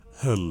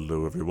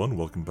Hello everyone,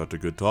 welcome back to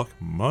Good Talk.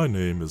 My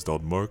name is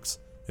Dalton Marks,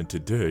 and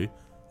today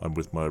I'm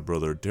with my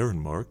brother Darren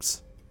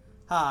Marks.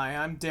 Hi,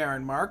 I'm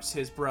Darren Marks,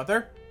 his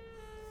brother.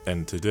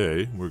 And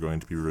today we're going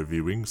to be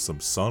reviewing some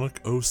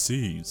Sonic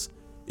OCs.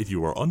 If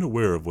you are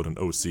unaware of what an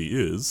OC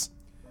is...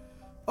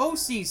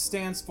 OC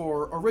stands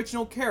for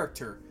Original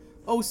Character.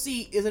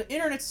 OC is an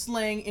internet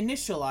slang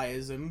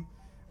initialism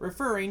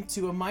referring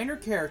to a minor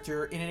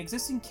character in an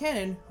existing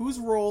canon whose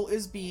role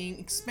is being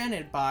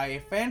expanded by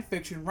a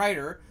fanfiction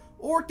writer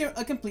or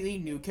a completely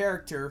new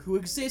character who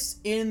exists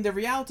in the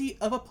reality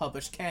of a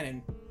published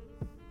canon.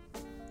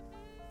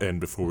 And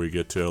before we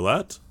get to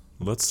that,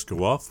 let's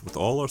go off with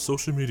all our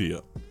social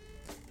media.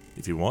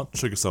 If you want,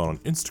 check us out on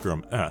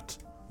Instagram at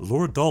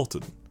Lord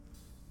Dalton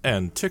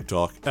and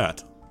TikTok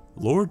at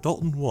Lord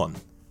Dalton1.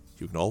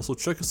 You can also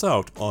check us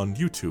out on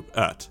YouTube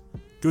at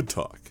Good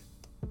Talk.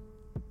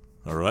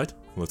 Alright,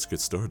 let's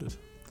get started.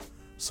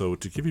 So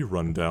to give you a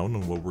rundown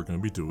on what we're going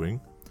to be doing,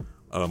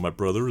 my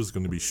brother is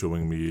going to be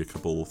showing me a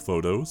couple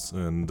photos,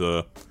 and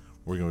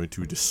we're going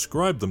to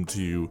describe them to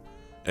you,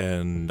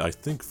 and I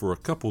think for a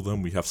couple of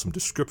them we have some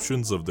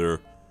descriptions of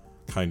their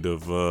kind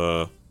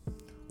of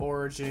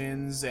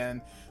origins, and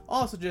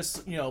also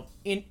just,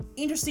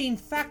 interesting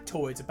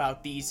factoids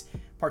about these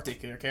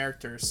particular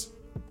characters.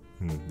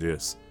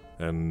 Yes,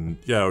 and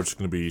yeah, we're just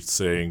going to be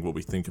saying what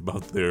we think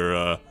about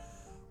their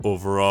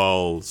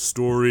overall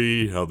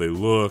story, how they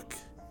look.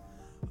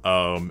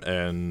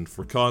 And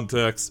for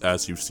context,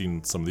 as you've seen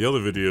in some of the other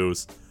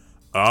videos,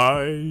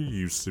 I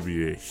used to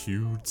be a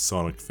huge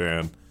Sonic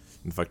fan.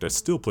 In fact, I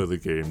still play the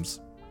games.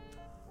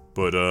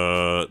 But,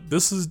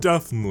 this is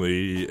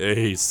definitely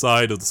a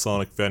side of the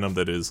Sonic fandom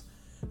that is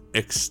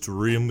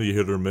extremely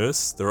hit or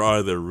miss. They're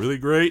either really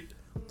great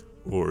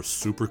or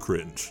super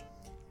cringe.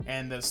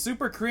 And the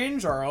super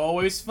cringe are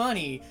always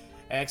funny,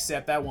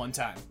 except that one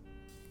time.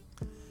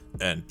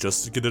 And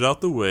just to get it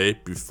out the way,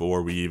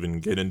 before we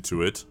even get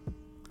into it,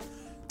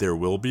 there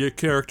will be a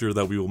character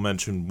that we will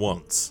mention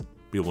once.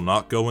 We will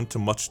not go into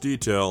much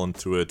detail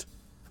into it,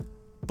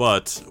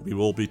 but we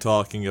will be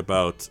talking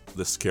about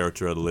this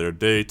character at a later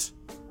date.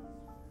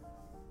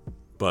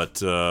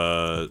 But,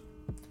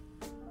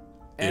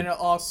 and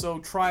also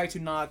try to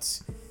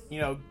not,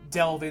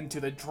 delve into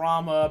the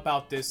drama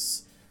about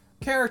this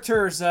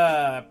character's,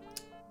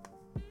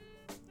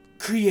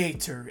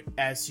 creator,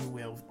 as you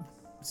will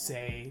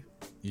say.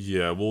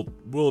 Yeah,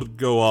 we'll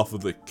go off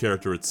of the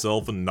character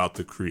itself and not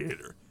the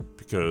creator.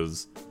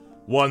 Because,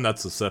 one,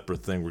 that's a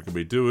separate thing we're going to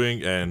be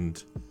doing,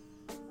 and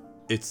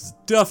it's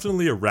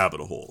definitely a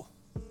rabbit hole.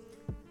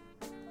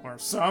 Or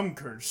some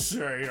could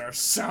say a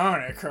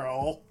Sonic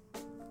hole.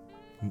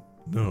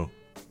 No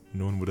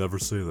one would ever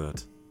say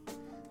that.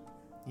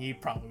 He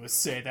probably would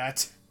say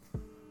that.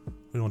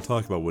 We don't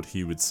talk about what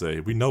he would say.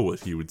 We know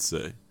what he would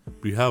say.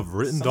 We have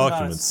written Some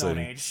documents Stone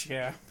saying... Age,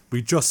 yeah.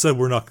 We just said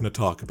we're not going to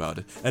talk about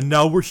it, and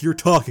now we're here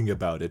talking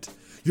about it.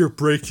 You're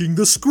breaking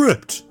the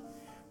script!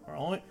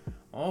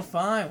 Oh,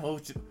 fine.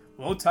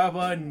 We'll talk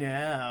about it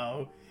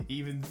now,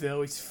 even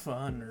though it's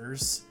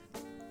funners.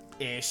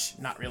 Ish.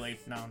 Not really.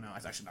 No,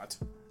 it's actually not.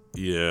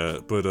 Yeah,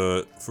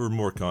 but for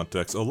more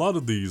context, a lot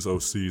of these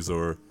OCs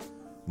are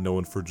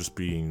known for just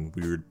being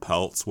weird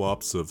palette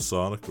swaps of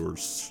Sonic, or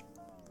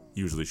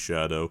usually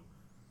Shadow,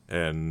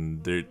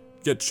 and they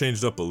get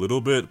changed up a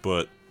little bit,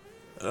 but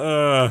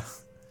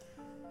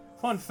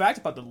Fun fact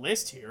about the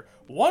list here,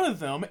 one of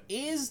them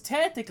is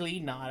technically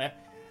not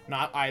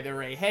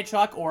either a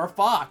hedgehog or a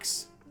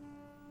fox.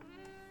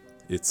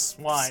 It's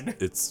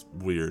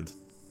weird.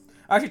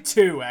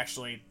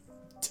 Actually,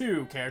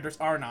 two characters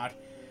are not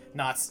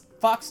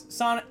Fox.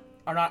 Sonic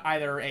are not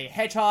either a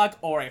hedgehog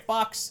or a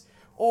fox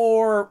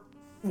or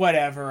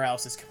whatever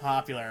else is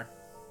popular.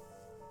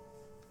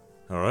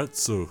 Alright,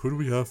 so who do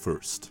we have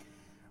first?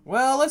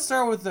 Well, let's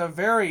start with a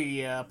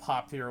very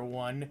popular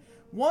one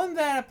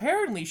that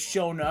apparently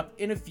shown up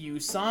in a few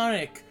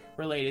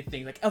Sonic-related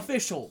things, like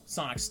official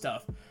Sonic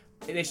stuff.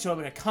 They showed up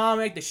in a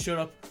comic, they showed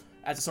up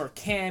as a sort of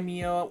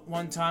cameo at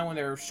one time when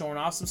they were showing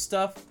off some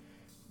stuff.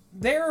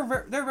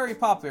 They're very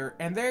popular,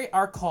 and they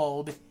are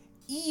called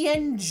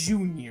Ian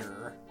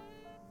Jr.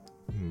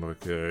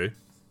 Okay.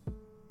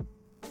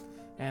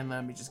 And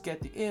let me just get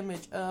the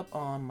image up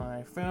on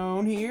my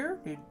phone here.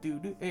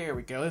 There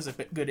we go, there's a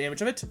good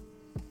image of it.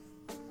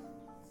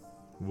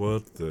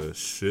 What the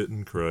shit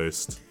in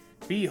Christ?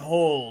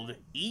 Behold,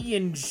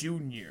 Ian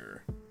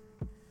Jr.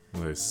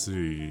 I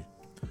see.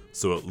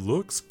 So it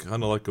looks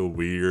kind of like a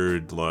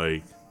weird,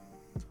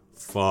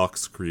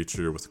 fox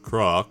creature with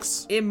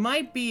Crocs. It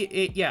might be,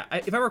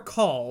 if I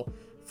recall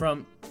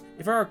from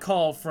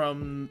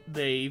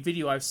the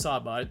video I saw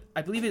about it,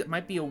 I believe it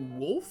might be a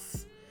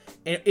wolf.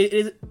 It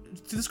is,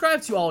 to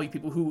describe to all you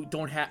people who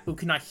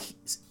cannot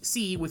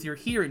see with your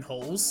hearing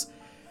holes,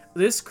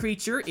 this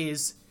creature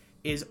is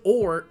an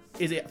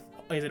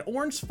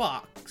orange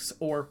fox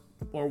or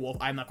wolf,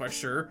 I'm not quite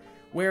sure,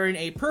 wearing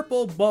a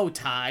purple bow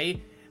tie,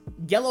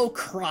 yellow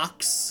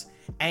Crocs,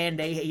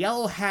 and a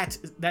yellow hat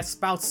that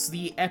spouts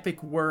the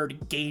epic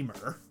word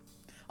gamer.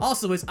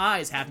 Also, his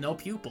eyes have no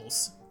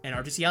pupils and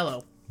are just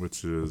yellow.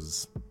 Which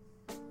is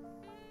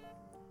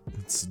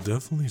It's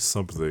definitely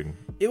something.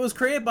 It was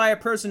created by a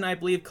person I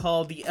believe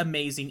called the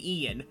Amazing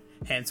Ian,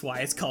 hence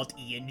why it's called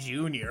Ian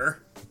Jr.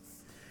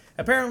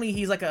 Apparently,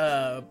 he's like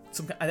I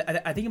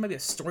think he might be a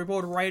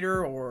storyboard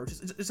writer or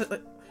just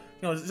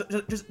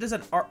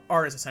an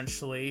artist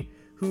essentially,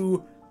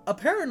 who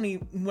apparently,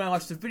 when I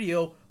watched the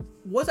video,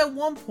 was at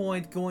one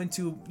point going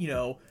to,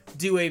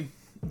 do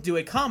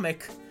a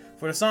comic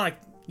for the Sonic,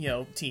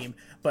 team,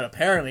 but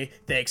apparently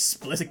they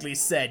explicitly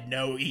said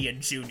no Ian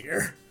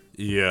Jr.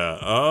 Yeah,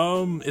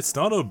 it's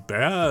not a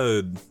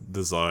bad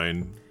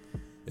design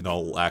in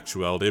all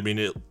actuality. I mean,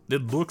 it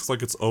looks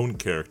like its own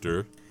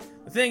character.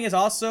 The thing is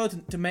also,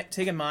 to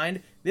take in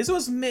mind, this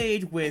was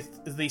made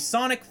with the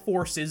Sonic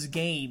Forces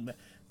game.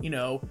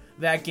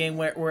 That game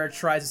where it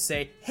tries to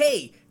say,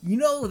 hey,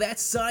 that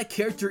Sonic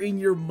character in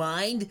your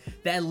mind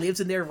that lives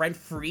in there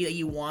rent-free that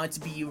you want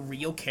to be a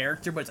real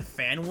character but it's a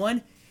fan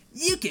one?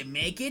 You can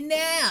make it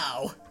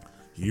now!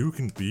 You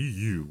can be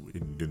you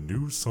in the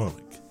new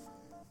Sonic.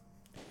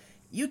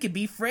 You can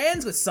be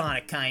friends with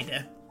Sonic,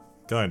 kinda.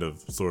 Kind of,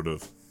 sort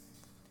of.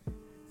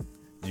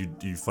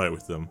 You fight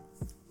with them.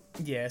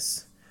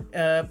 Yes.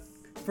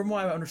 From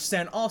what I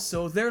understand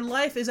also, their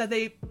life is that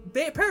they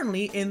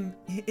apparently, in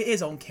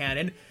his own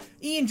canon,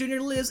 Ian Jr.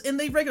 lives in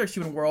the regular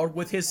human world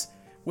with his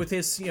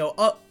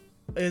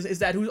is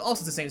that who's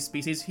also the same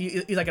species.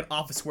 He's like an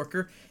office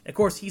worker. And of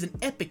course, he's an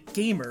epic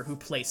gamer who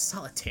plays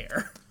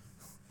solitaire.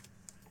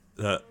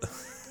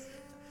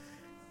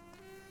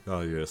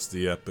 Oh yes,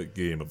 the epic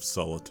game of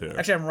solitaire.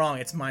 Actually, I'm wrong.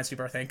 It's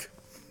Minesweeper, I think.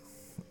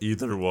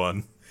 Either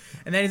one.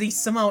 And then he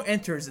somehow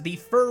enters the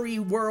furry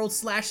world /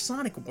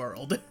 Sonic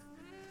world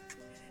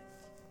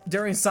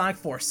during Sonic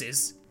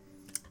Forces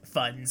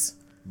funds.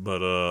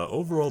 But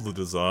overall, the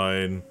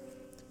design,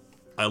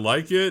 I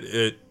like it.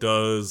 It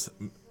does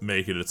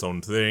make it its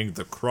own thing.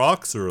 The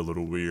Crocs are a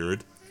little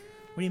weird.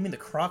 What do you mean the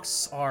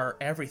Crocs are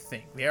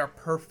everything? They are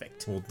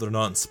perfect. Well, they're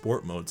not in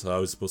sport mode, so how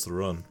are we supposed to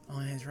run?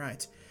 Oh, that's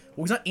right.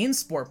 Well, he's not in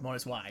sport mode,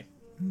 is why.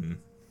 The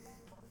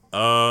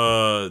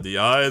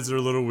eyes are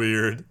a little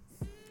weird.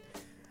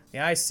 The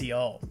eyes see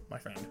all, my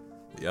friend.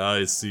 The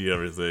eyes see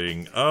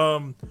everything.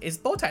 His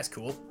bow tie's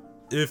cool.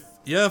 If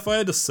I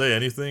had to say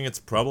anything, it's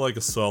probably like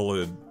a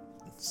solid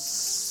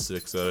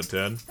 6 out of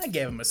 10. I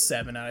gave him a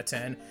 7 out of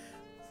 10.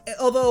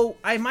 Although,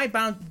 I might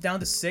bound down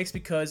to 6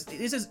 because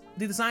the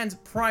design's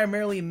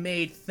primarily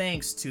made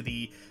thanks to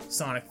the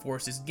Sonic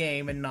Forces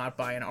game and not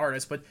by an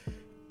artist. But,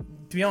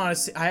 to be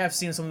honest, I have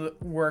seen some of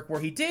the work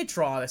where he did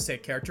draw the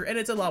said character, and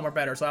it's a lot more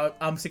better, so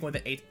I'm sticking with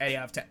an 8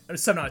 out of 10. Or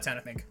 7 out of 10, I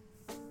think.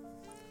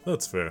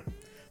 That's fair.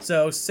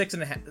 So,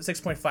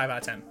 6.5 out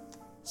of 10.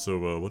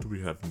 So, what do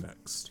we have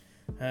next?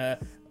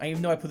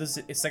 Even though I put this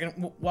in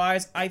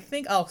second-wise, I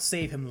think I'll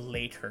save him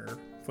later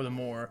for the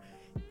more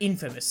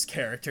infamous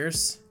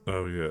characters.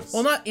 Oh, yes.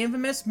 Well, not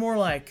infamous, more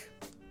like...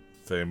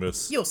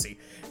 famous. You'll see.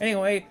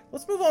 Anyway,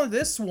 let's move on to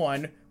this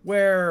one,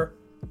 where...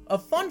 A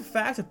fun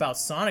fact about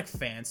Sonic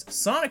fans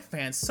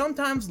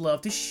sometimes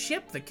love to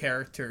ship the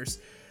characters.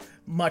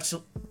 Much,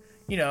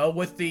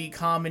 with the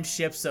common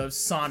ships of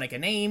Sonic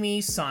and Amy,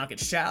 Sonic and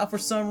Shadow for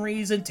some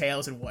reason,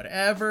 Tails and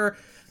whatever,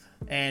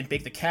 and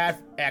Big the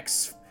Cat,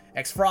 X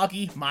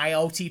Froggy, my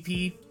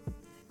OTP.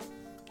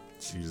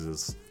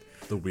 Jesus.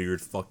 The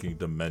weird fucking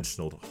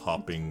dimensional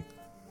hopping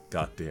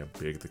goddamn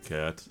Big the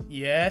Cat.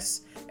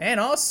 Yes, and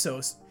also,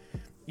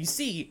 you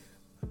see,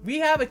 we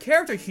have a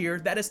character here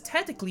that is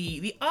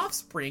technically the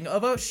offspring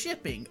of a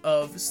shipping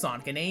of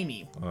Sonic and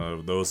Amy.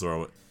 Those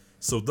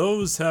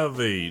have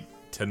a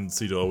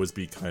tendency to always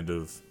be kind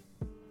of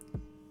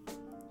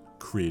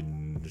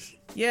cringe.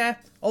 Yeah,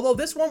 although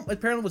this one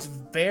apparently was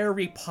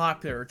very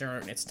popular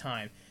during its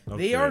time.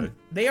 Okay.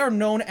 They are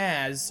known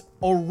as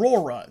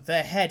Aurora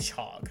the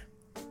Hedgehog,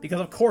 because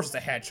of course it's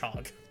a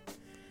hedgehog.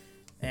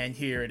 And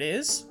here it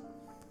is.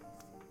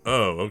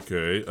 Oh,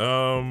 okay.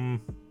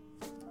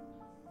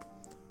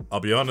 I'll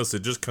be honest,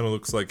 it just kind of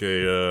looks like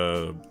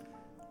a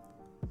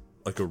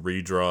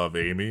redraw of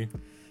Amy.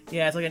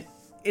 Yeah,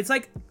 it's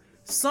like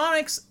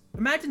Sonic's.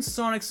 Imagine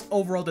Sonic's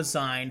overall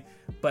design,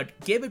 but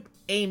give it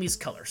Amy's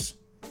colors.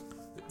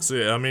 So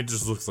yeah, I mean, it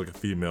just looks like a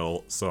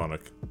female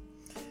Sonic.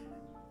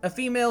 A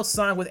female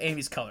Sonic with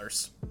Amy's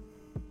colors.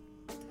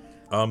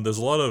 There's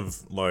a lot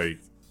of like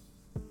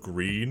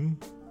green.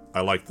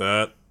 I like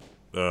that.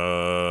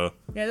 Yeah,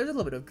 there's a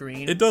little bit of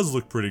green. It does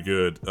look pretty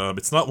good.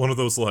 It's not one of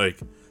those like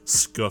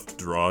scuffed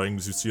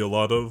drawings you see a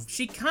lot of.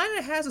 She kind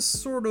of has a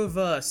sort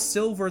of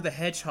Silver the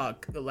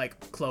Hedgehog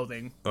like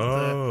clothing.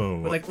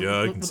 With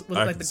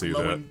the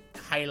glowing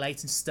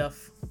highlights and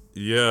stuff.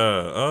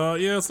 Yeah,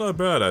 it's not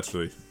bad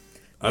actually.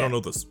 Yeah. I don't know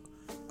this.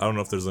 I don't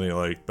know if there's any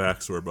like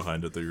backstory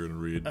behind it that you're gonna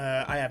read.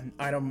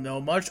 I don't know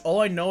much.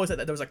 All I know is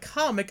that there was a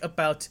comic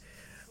about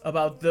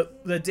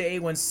the day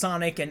when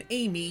Sonic and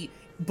Amy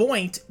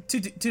boinked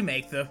to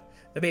make the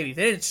baby.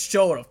 They didn't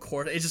show it, of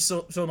course. It just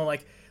showed them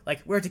like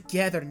we're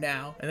together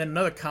now. And then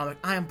another comic,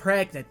 I am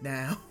pregnant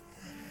now.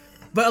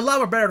 But a lot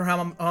more better than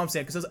how I'm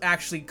saying, because it was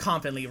actually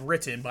confidently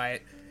written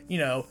by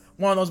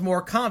one of those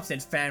more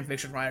competent fan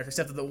fiction writers,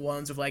 except for the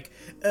ones of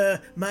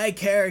my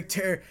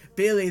character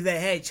Billy the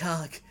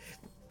Hedgehog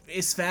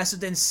is faster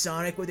than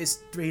Sonic with his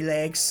 3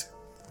 legs.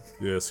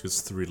 Yes,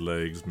 his 3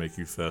 legs make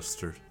you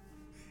faster.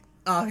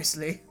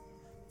 Obviously.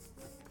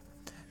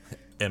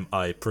 Am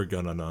I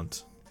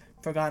pregnant?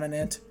 Forgotten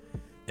it.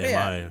 Am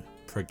I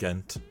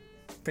pregnant?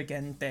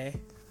 Pregente.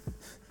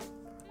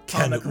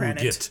 Can you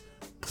Pomegranate. get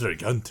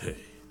pregante?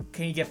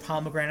 Can you get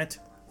pomegranate?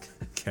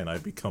 Can I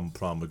become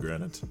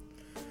pomegranate?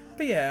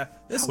 But yeah,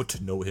 How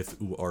to know if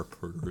you are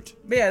pervert?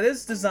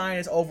 this design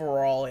is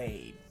overall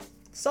a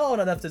solid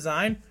enough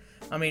design.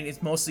 I mean,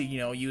 it's mostly,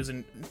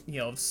 using,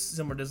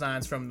 similar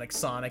designs from, like,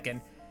 Sonic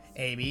and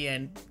Amy,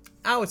 and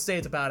I would say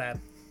it's about a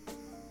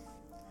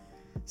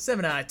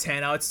 7 out of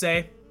 10, I would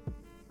say.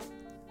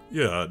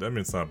 Yeah, I mean,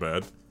 it's not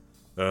bad.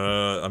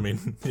 I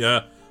mean,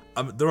 yeah,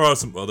 there are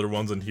some other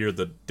ones in here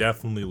that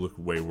definitely look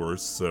way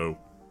worse, so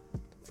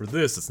for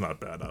this, it's not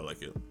bad. I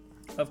like it.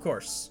 Of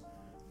course.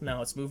 Now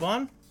let's move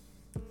on.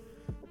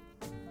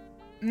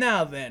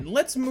 Now then,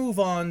 let's move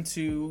on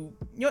to, you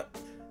know what?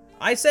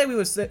 I say we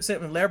would sit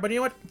with Lair, but you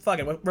know what? Fuck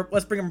it,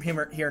 let's bring him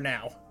here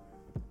now.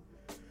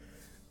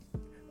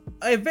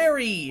 A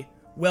very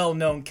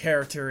well-known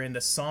character in the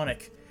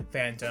Sonic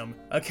fandom.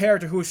 A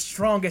character who's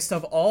strongest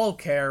of all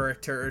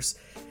characters.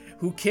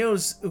 Who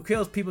kills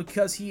people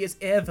because he is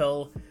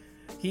evil.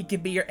 He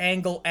can be your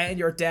Angle and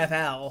your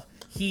Devil.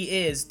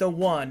 He is the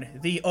one,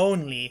 the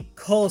only,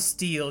 Cold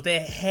Steel the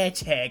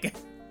Hedgehog.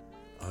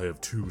 I have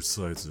 2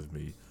 sides of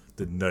me.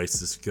 The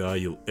nicest guy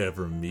you'll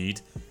ever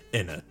meet,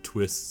 and a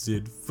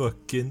twisted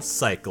fucking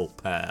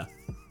psychopath.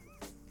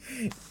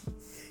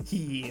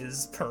 He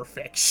is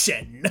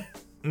perfection.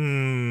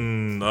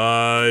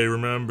 I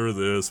remember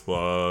this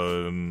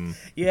one.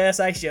 Yes,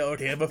 I showed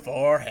him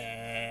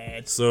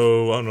beforehand.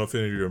 So, I don't know if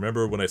any of you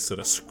remember when I said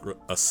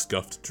a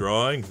scuffed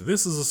drawing.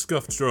 This is a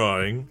scuffed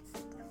drawing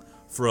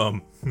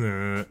from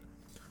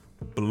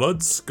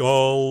Blood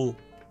Skull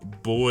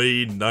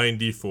Boy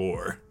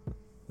 94.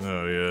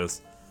 Oh,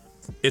 yes.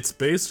 It's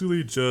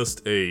basically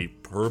just a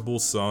purple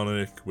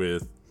Sonic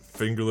with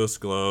fingerless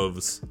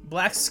gloves.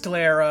 Black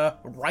sclera,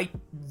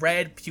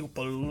 red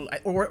pupil,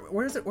 or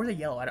where's the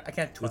yellow? I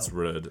can't tell. It's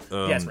red.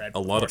 Yeah, it's red. A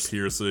lot of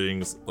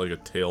piercings, like a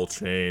tail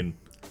chain.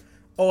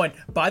 Oh, and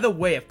by the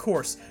way, of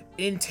course,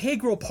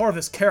 integral part of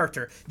this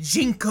character,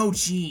 Jinko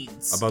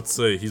jeans. I'm about to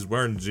say, he's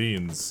wearing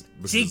jeans.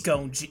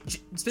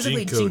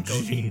 Specifically Jinko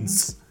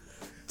jeans.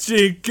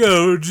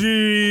 Jinko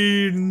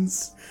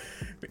jeans!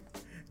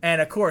 And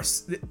of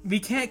course, we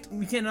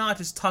cannot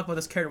just talk about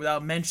this character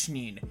without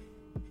mentioning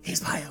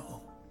his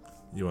bio.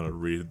 You want to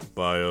read the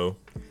bio?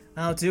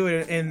 I'll do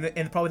it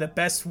in probably the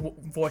best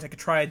voice I could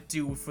try to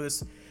do for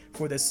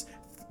this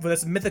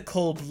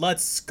mythical Blood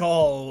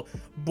Skull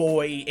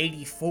Boy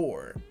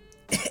 84.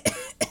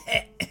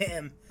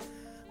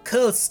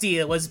 Cold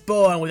Steel was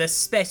born with a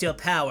special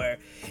power.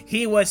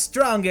 He was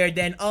stronger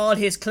than all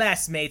his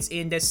classmates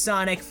in the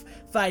Sonic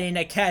Fighting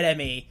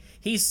Academy.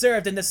 He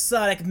served in the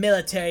Sonic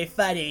military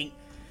fighting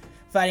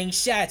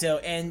Shadow,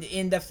 and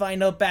in the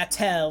final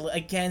battle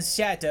against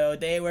Shadow,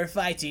 they were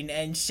fighting,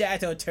 and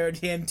Shadow turned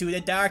him to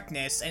the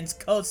darkness, and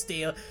Cold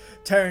Steel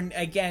turned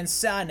against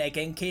Sonic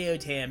and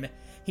killed him.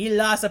 He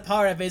lost a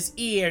part of his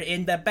ear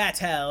in the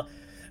battle,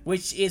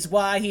 which is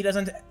why he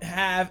doesn't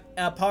have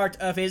a part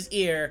of his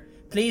ear.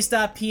 Please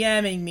stop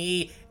PMing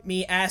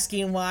me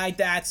asking why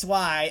that's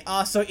why.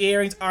 Also,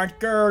 earrings aren't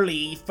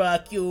girly.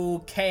 Fuck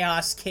you,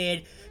 Chaos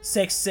Kid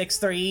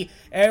 663.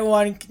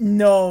 Everyone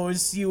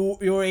knows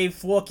you're a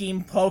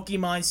fucking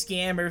Pokemon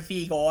scammer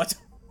figot.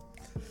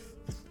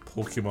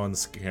 Pokemon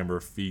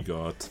scammer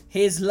figot.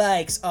 His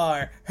likes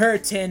are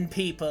hurting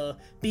people,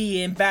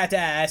 being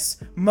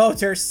badass,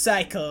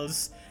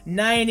 motorcycles,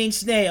 9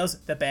 Inch Nails,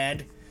 the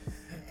band,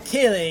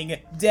 killing,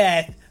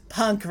 death,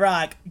 punk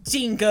rock,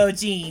 Jinko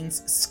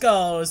jeans,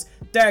 skulls,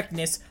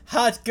 darkness,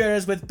 hot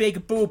girls with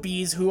big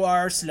boobies who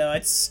are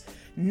sluts,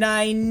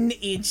 9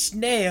 Inch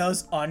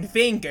Nails on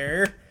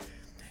finger,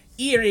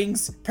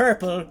 earrings,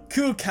 purple,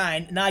 cool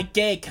kind, not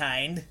gay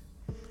kind,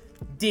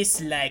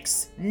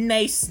 dislikes,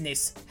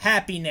 niceness,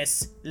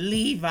 happiness,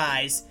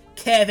 Levi's,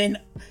 Kevin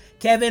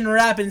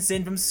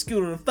Robinson from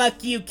school.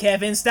 Fuck you,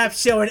 Kevin. Stop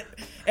showing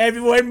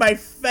everyone my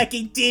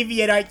fucking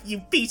DeviantArt, you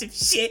piece of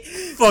shit.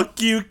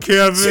 Fuck you,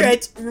 Kevin.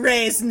 Trent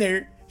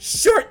Reznor,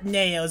 short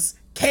nails,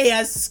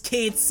 Chaos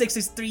Kid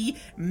 663,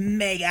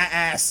 mega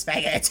ass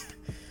faggot.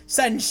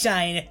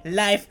 Sunshine,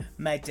 life,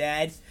 my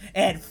dad,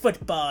 and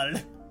football.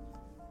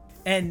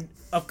 And,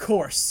 of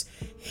course,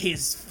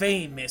 his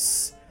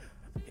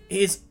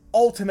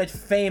ultimate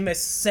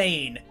famous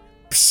saying,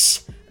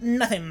 Psh,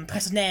 nothing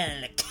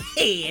personal,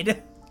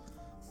 kid.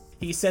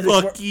 He says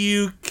Fuck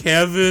you,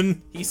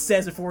 Kevin. He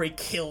says before he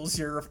kills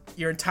your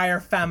entire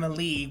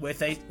family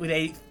with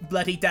a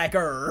bloody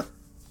dagger.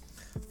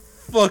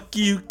 Fuck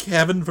you,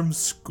 Kevin from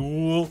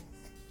school.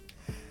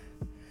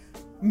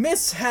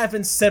 Miss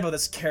having said about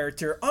this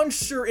character,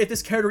 unsure if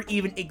this character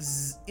even if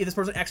this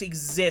person actually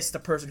exists, the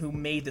person who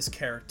made this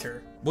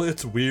character. Well,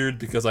 it's weird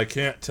because I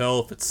can't tell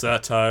if it's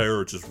satire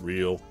or just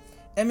real.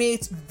 I mean,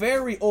 it's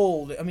very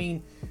old. I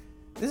mean,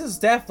 this is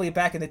definitely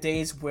back in the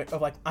days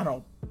of, like, I don't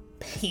know,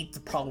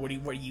 paint, probably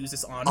what he used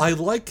this on. I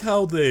like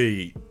how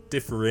they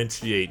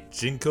differentiate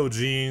Jinko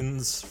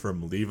jeans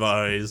from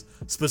Levi's,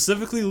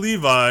 specifically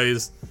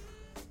Levi's,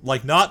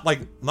 not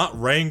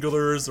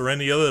Wranglers or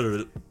any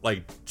other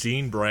like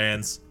jean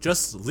brands,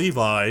 just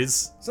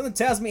Levi's. Something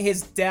tells me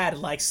his dad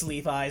likes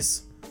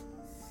Levi's.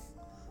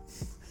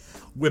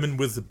 Women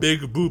with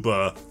big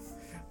booba.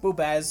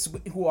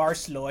 Boobas who are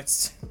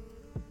sluts.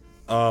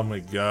 Oh my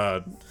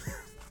god.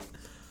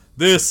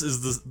 This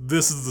is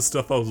the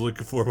stuff I was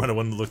looking for when I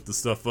wanted to look this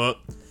stuff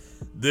up.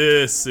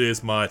 This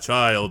is my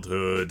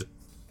childhood.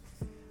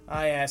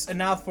 Ah yes, and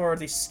now for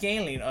the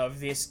scaling of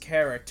this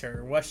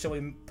character. What shall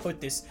we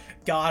put this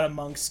god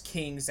amongst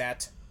kings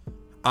at?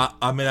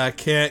 I mean, I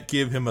can't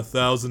give him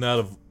 1,000 out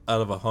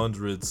of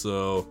 100,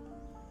 so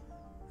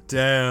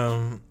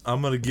damn,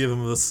 I'm gonna give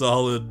him a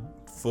solid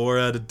 4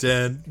 out of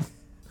 10.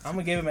 I'm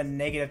gonna give him a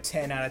negative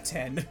 10 out of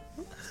 10.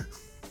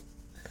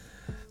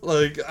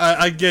 Like,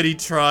 I get he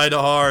tried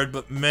hard,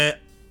 but man,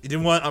 you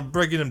know what? I'm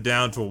breaking him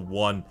down to a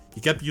 1.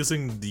 He kept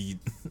using the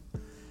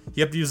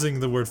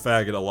word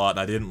faggot a lot, and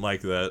I didn't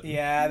like that.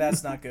 Yeah,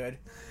 that's not good.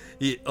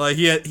 He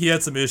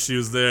had some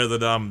issues there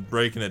that I'm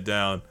breaking it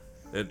down.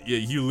 And yeah,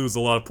 you lose a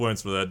lot of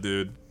points for that,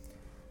 dude.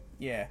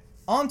 Yeah.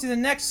 On to the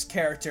next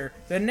character,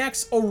 the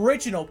next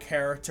original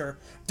character,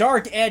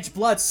 Dark Edge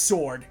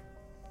Bloodsword.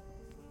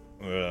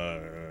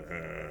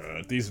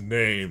 These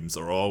names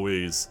are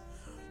always...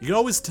 You can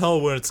always tell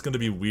when it's going to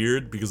be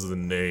weird because of the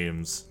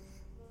names.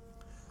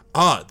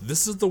 Ah,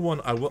 this is the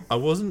one I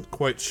wasn't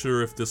quite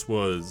sure if this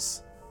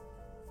was...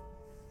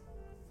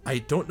 I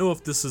don't know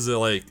if this is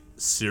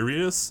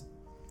serious,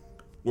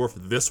 or if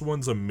this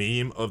one's a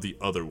meme of the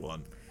other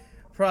one.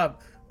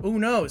 Who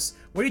knows?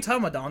 What are you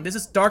talking about, Don? This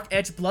is Dark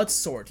Edge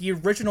Bloodsword, the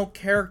original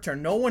character.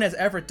 No one has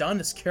ever done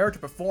this character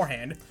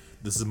beforehand.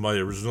 This is my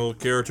original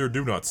character,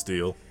 do not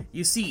steal.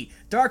 You see,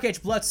 Dark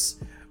Edge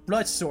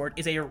Bloodsword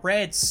is a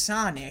red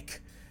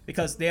Sonic,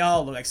 because they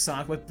all look like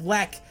Sonic, with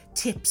black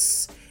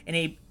tips and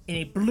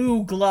a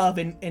blue glove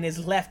in his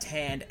left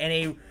hand, and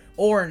a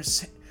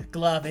orange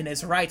glove in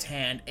his right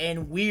hand,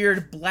 and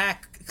weird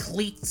black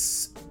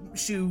cleats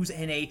shoes,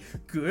 and a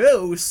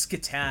gross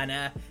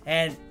katana,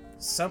 and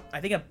I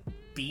think a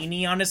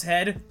beanie on his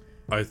head.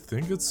 I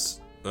think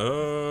it's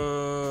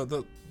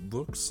that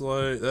looks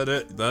like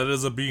that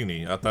is a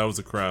beanie. I thought it was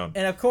a crown.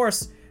 And of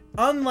course,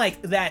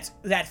 unlike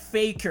that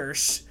faker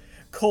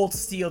Cold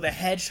Steel the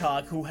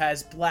Hedgehog, who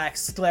has black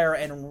sclera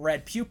and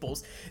red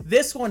pupils,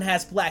 this one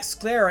has black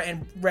sclera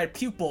and red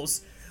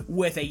pupils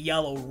with a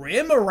yellow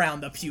rim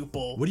around the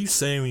pupil. What are you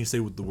saying when you say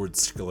with the word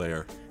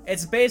sclera?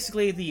 It's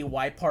basically the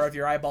white part of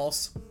your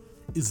eyeballs.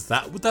 Is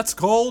that what that's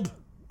called?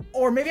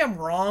 Or maybe I'm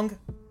wrong.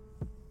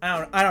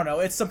 I don't know.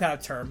 It's some kind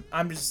of term.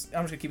 I'm just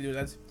gonna keep doing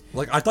that.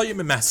 Like, I thought you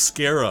meant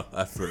mascara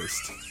at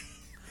first.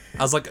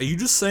 I was like, are you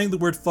just saying the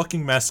word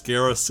fucking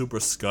mascara super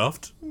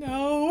scuffed?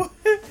 No.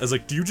 I was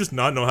like, do you just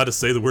not know how to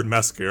say the word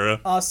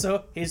mascara?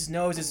 Also, his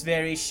nose is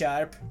very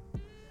sharp.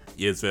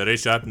 Yeah, it's very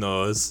sharp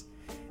nose.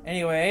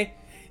 Anyway,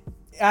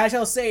 I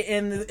shall say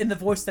in the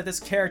voice that this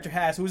character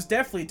has, who's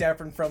definitely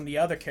different from the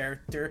other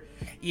character,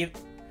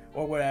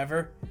 or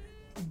whatever.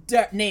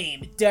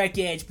 Name, Dark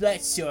Edge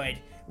Bloodsword.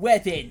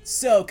 Weapon,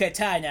 Soul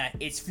Katana.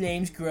 Its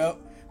flames grow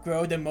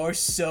the more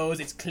souls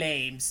it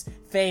claims.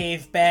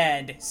 Fave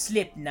band,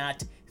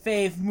 Slipknot.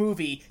 Fave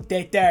movie,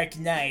 The Dark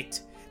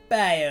Knight.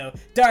 Bio,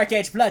 Dark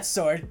Edge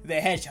Bloodsword, the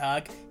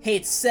Hedgehog,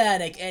 hates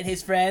Sonic and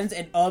his friends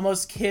and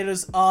almost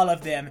kills all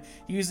of them,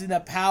 using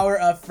the power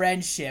of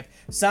friendship.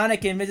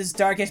 Sonic convinces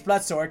Dark Edge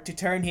Bloodsword to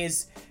turn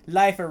his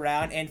life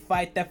around and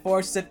fight the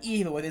forces of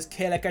evil with his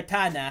killer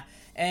katana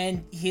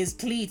and his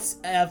cleats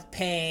of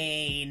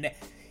pain.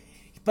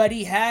 But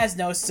he has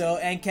no soul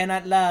and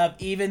cannot love,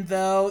 even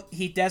though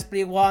he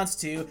desperately wants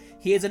to.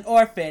 He is an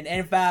orphan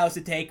and vows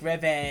to take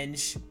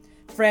revenge.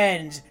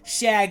 Friends,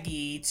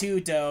 Shaggy, Too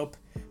Dope,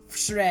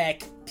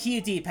 Shrek,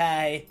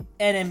 PewDiePie,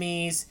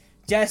 enemies,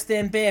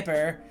 Justin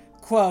Bieber,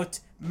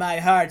 quote, "My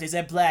heart is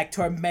a black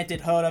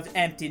tormented hole of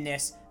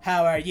emptiness.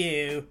 How are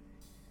you?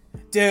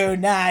 Do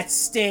not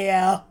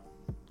steal."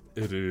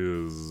 It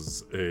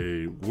is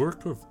a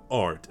work of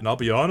art, and I'll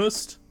be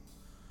honest,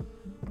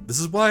 this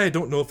is why I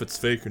don't know if it's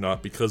fake or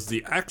not, because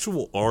the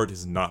actual art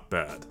is not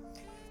bad. To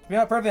be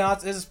perfectly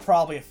honest, this is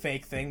probably a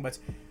fake thing, but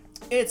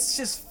it's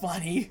just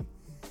funny.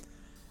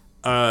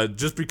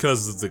 Just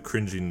because of the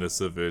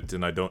cringiness of it,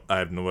 and I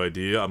have no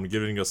idea, I'm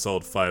giving it a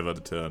solid 5 out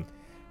of 10.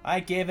 I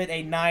give it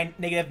a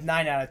negative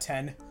 9 out of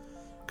 10.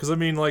 Because, I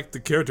mean, like, the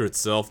character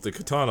itself, the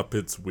katana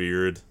pit's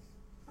weird,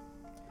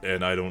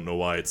 and I don't know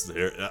why it's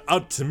there.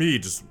 To me,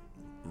 just,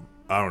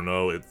 I don't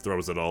know, it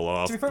throws it all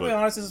off. To be perfectly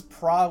honest, this is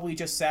probably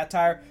just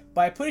satire,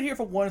 but I put it here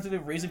for one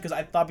specific reason, because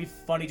I thought it'd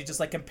be funny to just,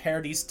 like,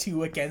 compare these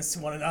two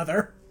against one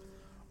another.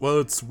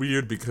 Well, it's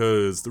weird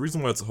because the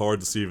reason why it's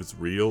hard to see if it's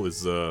real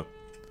is,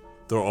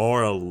 there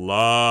are a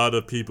lot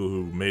of people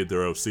who made their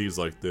OCs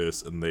like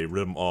this, and they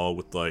write them all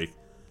with, like,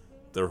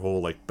 their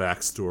whole, like,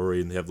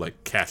 backstory, and they have,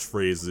 like,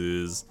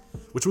 catchphrases,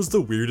 which was the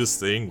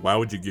weirdest thing. Why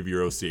would you give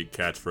your OC a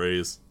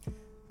catchphrase?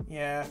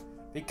 Yeah,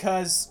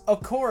 Because,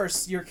 of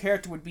course, your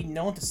character would be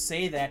known to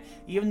say that,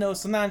 even though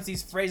sometimes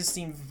these phrases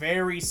seem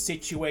very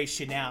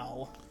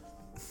situational.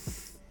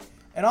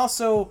 And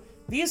also,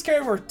 these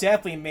characters were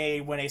definitely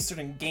made when a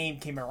certain game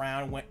came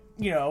around, when,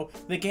 you know,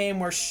 the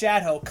game where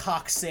Shadow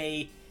cocks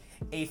a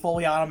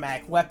fully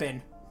automatic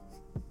weapon.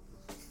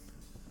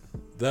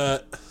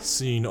 That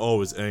scene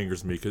always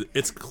angers me, because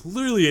it's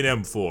clearly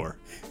an M4.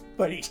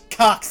 But he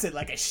cocks it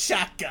like a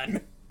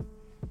shotgun.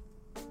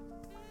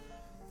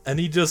 And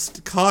he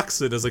just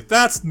cocks it as like,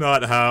 that's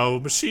not how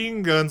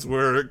machine guns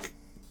work.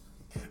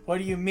 What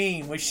do you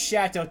mean? With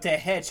Shadow the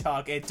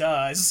Hedgehog, it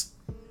does.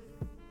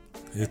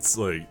 It's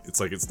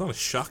not a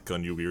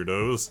shotgun, you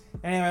weirdos.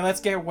 Anyway,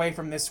 let's get away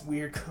from this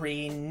weird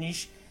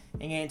cringe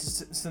and get into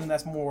something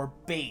that's more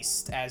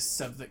based, as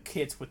some of the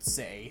kids would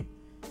say.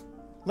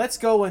 Let's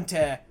go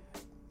into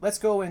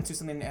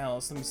something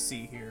else. Let me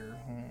see here.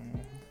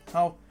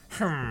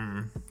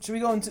 Should we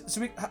go into?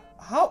 Should we?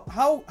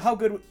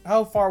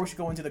 How far we should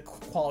go into the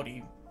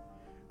quality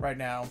right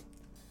now?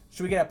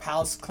 Should we get a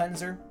palate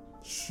cleanser?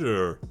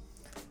 Sure.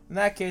 In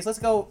that case, let's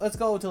go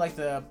to like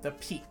the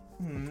peak.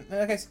 In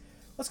that case,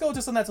 let's go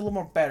to something that's a little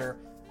more better.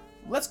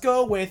 Let's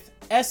go with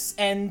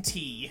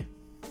SNT.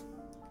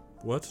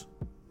 What?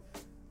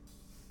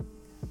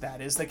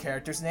 That is the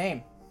character's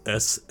name.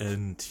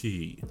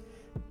 SNT.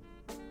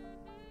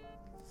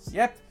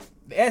 Yep.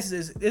 It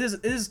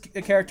is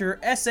a character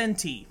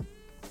SNT.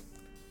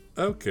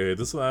 Okay,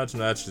 this one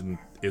actually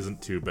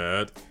isn't too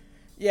bad.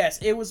 Yes,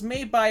 it was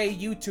made by a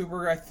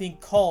YouTuber, I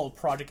think, called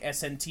Project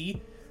SNT,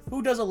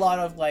 who does a lot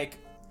of, like,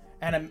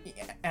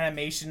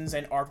 animations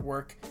and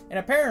artwork, and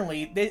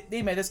apparently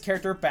they made this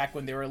character back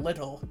when they were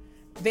little.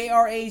 They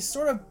are a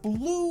sort of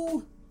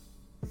blue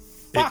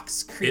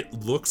fox creature.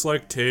 It looks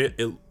like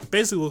it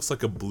basically looks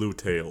like a blue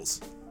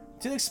Tails.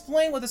 To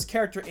explain what this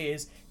character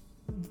is,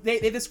 they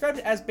described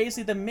it as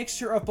basically the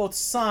mixture of both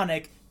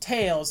Sonic,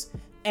 Tails,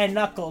 and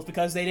Knuckles,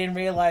 because they didn't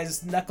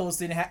realize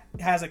Knuckles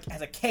has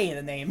a K in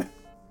the name.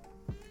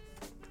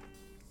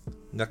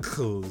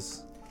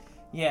 Knuckles.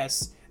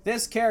 Yes,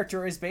 this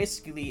character is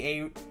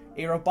basically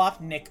a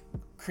Robotnik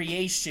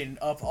creation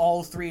of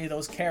all three of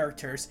those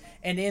characters,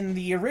 and in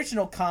the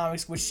original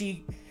comics, which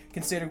she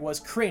considered was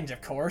cringe,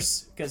 of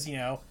course, because, you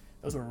know,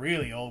 those were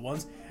really old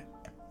ones.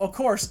 Of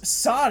course,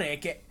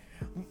 Sonic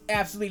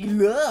absolutely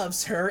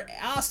loves her,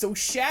 also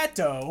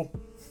Shadow,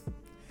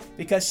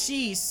 because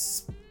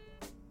she's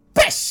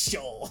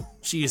special.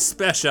 She's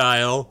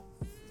special.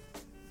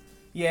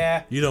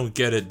 Yeah. You don't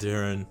get it,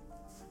 Darren.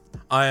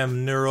 I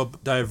am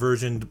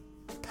neurodivergent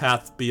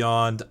path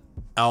beyond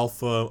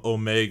Alpha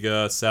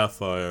Omega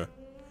Sapphire.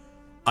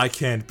 I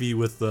can't be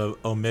with the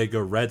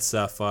Omega Red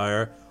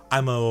Sapphire.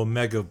 I'm a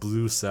Omega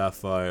Blue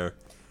Sapphire.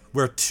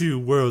 We're two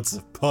worlds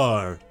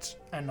apart.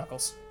 And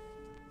Knuckles.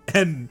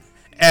 And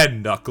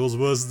Knuckles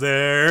was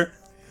there.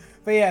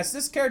 But yes,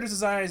 this character's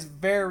design is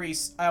very,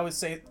 I would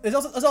say, this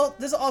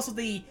is also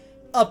the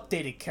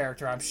updated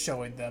character I'm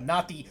showing them,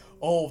 not the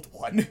old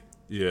one.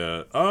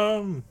 Yeah,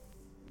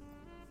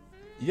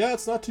 yeah,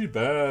 it's not too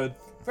bad.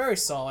 Very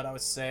solid, I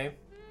would say.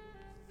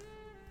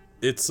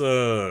 It's,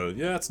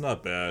 yeah, it's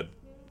not bad.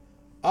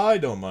 I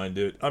don't mind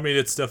it. I mean,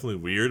 it's definitely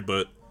weird,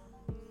 but,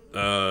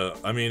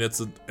 I mean,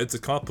 it's a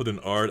competent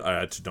art.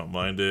 I actually don't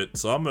mind it.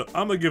 So I'm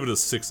gonna give it a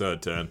 6 out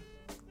of 10.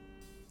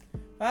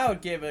 I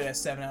would give it a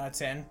 7 out of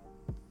 10.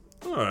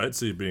 Alright,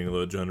 so you're being a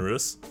little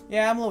generous.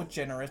 Yeah, I'm a little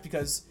generous,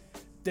 because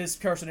this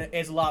person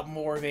is a lot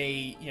more of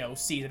a, you know,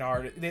 seasoned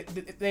artist.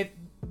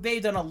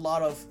 They've done a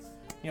lot of,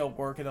 you know,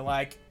 work and the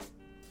like.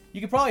 You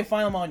could probably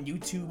find them on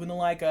YouTube and the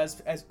like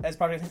as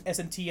part of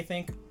SNT, I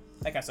think.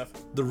 That kind of stuff.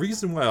 The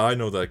reason why I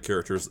know that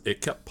character is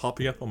it kept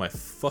popping up on my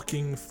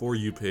fucking For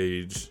You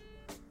page.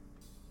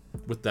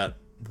 With that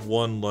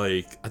one,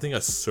 like, I think I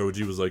showed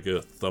you was like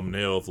a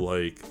thumbnail of,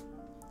 like,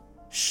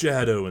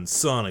 Shadow and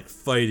Sonic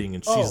fighting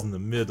and she's in the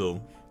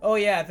middle. Oh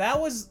yeah, that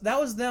was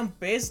them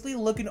basically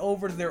looking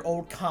over their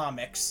old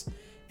comics.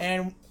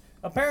 And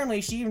apparently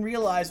she even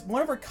realized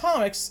one of her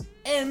comics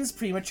ends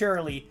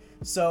prematurely.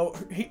 So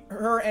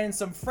her and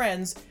some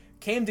friends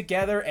came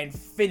together and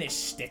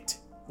finished it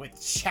with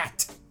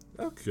chat.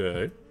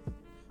 Okay.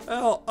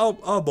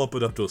 I'll bump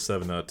it up to a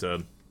 7 out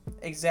of 10.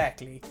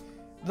 Exactly.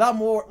 A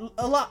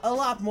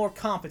lot more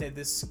competent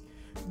this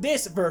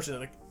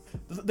version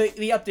of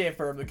the updated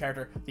version of the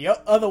character. The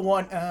other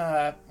one,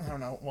 I don't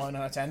know, 1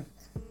 out of 10.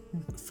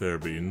 Fair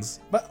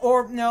beans.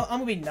 Or no, I'm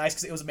gonna be nice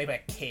because it was made by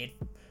a kid.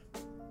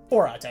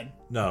 4 out of 10.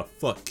 Nah,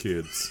 fuck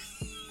kids.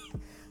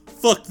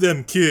 Fuck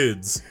them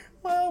kids.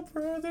 Well,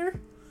 brother.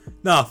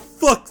 Nah,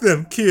 fuck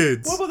them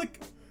kids. What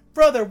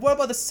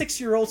about the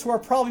 6-year-olds who are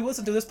probably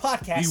listening to this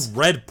podcast? You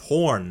read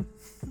porn.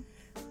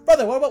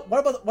 Brother, what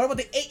about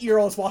the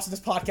 8-year-olds watching this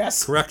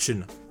podcast?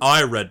 Correction,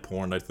 I read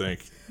porn, I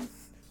think.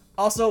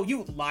 Also,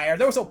 you liar.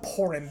 There was no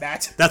porn in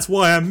that. That's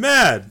why I'm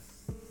mad.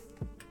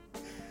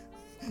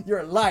 You're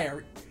a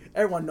liar.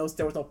 Everyone knows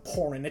there was no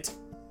porn in it.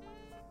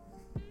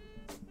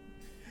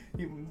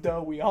 Even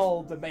though we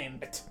all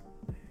demand it.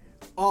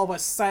 All of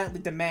us silently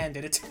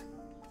demanded it.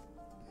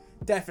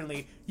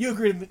 Definitely. You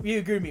agree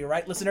with me,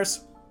 right,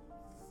 listeners?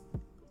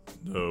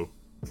 No.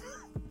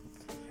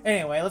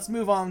 Anyway, let's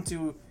move on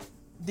to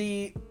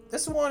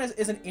this one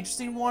is an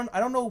interesting one. I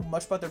don't know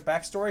much about their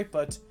backstory,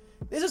 but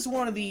this is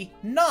one of the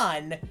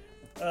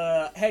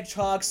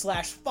hedgehog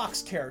 /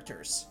 fox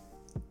characters.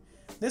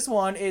 This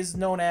one is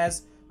known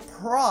as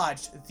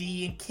Proj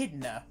the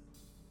Echidna.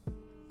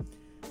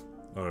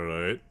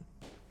 Alright.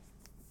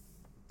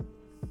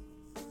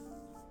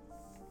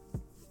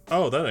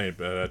 Oh, that ain't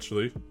bad,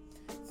 actually.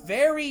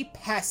 Very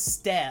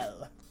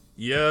pastel.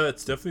 Yeah,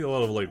 it's definitely a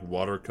lot of, like,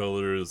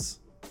 watercolors.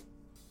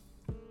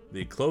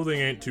 The clothing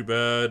ain't too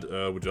bad.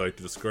 Would you like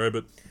to describe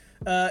it?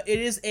 It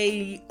is,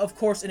 of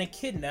course, an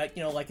echidna,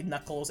 like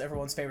Knuckles,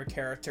 everyone's favorite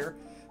character.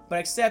 But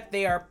except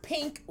they are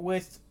pink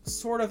with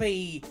sort of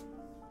a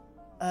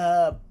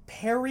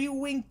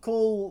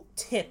periwinkle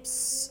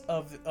tips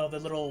of the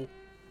little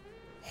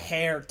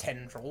hair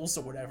tendrils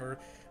or whatever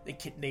the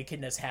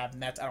echidnas have.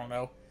 And that's, I don't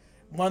know.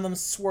 One of them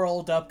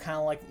swirled up, kind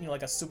of like,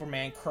 like a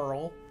Superman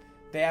curl.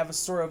 They have a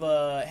sort of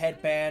a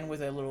headband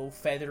with a little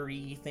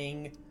feathery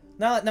thing.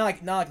 Not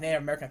like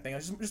Native American thing.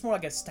 It's just more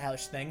like a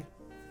stylish thing.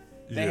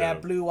 They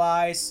have blue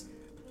eyes,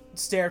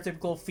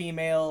 stereotypical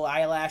female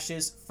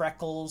eyelashes,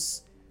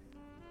 freckles.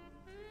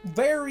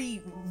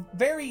 Very,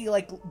 very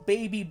like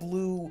baby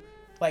blue,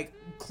 like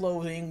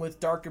clothing with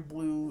darker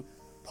blue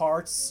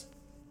parts.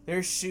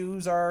 Their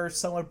shoes are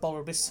somewhat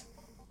bulbous,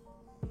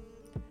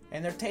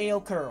 and their tail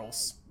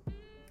curls.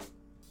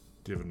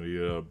 Do you have any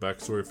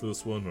backstory for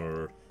this one,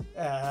 or?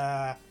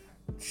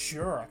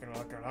 Sure, I can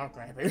look it up,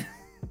 maybe.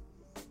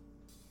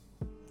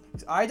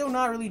 I do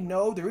not really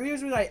know. The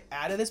reason I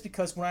added this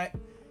because when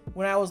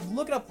I was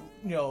looking up,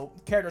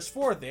 characters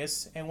for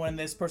this, and when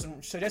this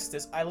person suggested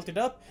this, I looked it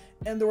up,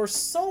 and there were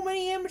so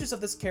many images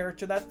of this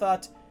character that I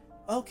thought,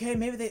 okay,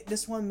 maybe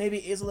this one maybe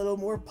is a little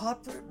more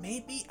popular.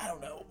 Maybe, I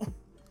don't know.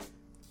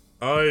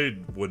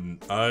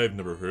 I've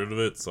never heard of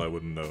it, so I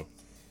wouldn't know.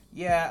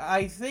 Yeah,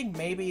 I think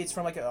maybe it's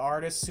from like an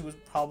artist who was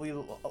probably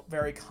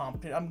very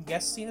competent. I'm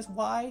guessing is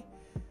why.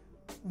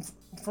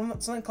 From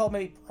something called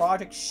maybe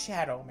Project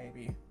Shadow,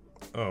 maybe.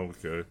 Oh,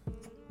 okay.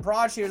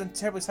 Proj here is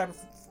entirely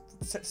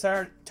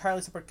separate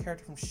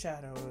character from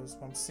Shadow, is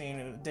what I'm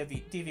seeing.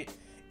 Deviant.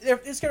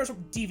 This character's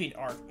from Deviant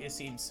Art, it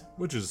seems.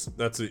 Which is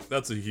that's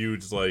a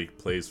huge like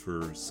place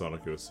for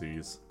Sonic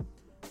OCs.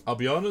 I'll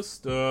be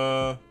honest.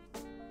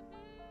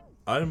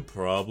 I'm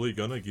probably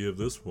gonna give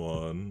this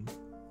one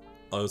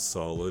a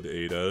solid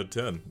 8 out of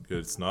 10.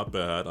 It's not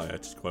bad. I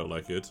actually quite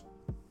like it.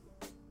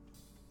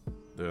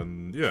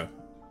 And yeah,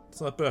 it's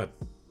not bad.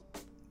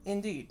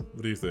 Indeed.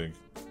 What do you think?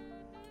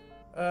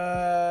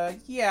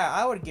 Yeah,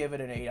 I would give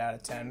it an 8 out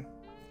of 10.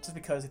 Just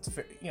because it's,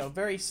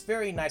 very,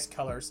 very nice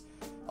colors.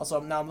 Also,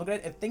 now I'm looking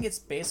at it, I think it's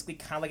basically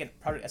kind of like a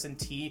Project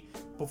SNT,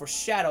 but for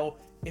Shadow,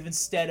 if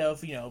instead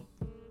of,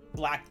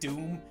 Black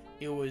Doom,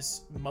 it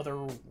was Mother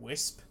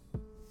Wisp.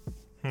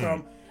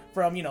 From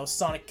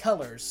Sonic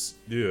Colors.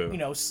 Yeah.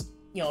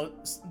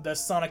 The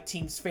Sonic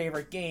team's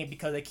favorite game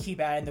because they keep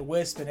adding the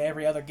Wisp in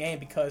every other game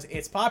because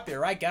it's popular,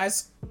 right,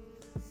 guys?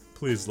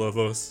 Please love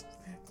us.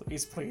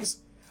 Please.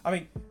 I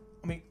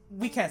mean,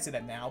 we can't say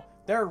that now.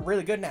 They're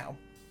really good now.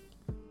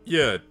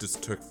 Yeah, it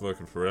just took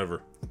fucking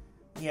forever.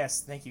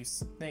 Yes, thank you,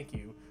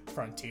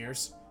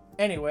 Frontiers.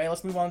 Anyway,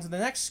 let's move on to the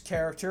next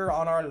character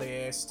on our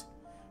list.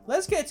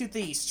 Let's get to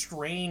the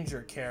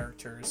stranger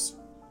characters.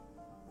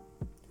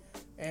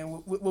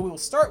 And what we will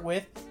start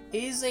with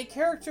is a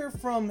character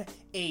from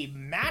a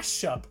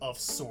mashup of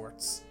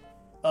sorts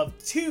of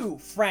 2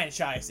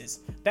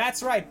 franchises.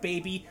 That's right,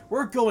 baby.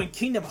 We're going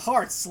Kingdom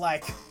Hearts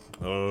like.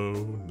 Oh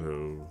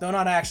no. Though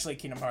not actually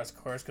Kingdom Hearts, of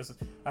course, because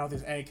I don't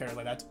think there's any character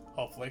like that.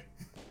 Hopefully.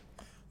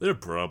 There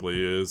probably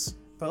is.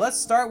 But let's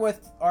start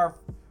with our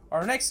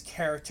next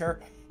character,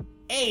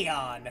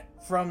 Aeon,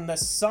 from the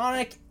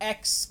Sonic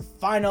X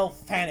Final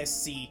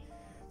Fantasy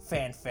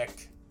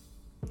fanfic.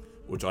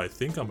 Which I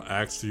think I'm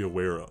actually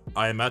aware of.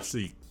 I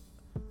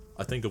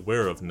think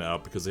aware of now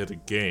because they had a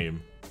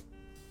game.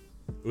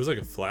 It was like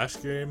a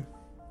Flash game.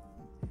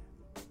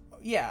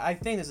 Yeah, I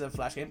think this is a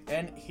Flash game.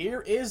 And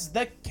here is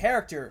the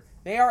character.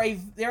 They are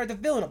the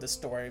villain of the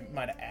story,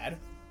 might I add.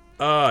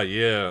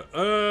 Yeah.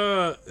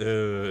 I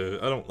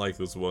don't like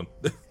this one.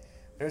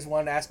 There's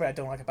one aspect I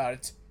don't like about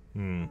it.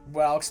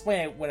 Well, I'll explain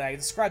it when I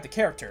describe the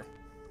character.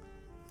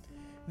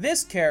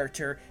 This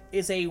character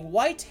is a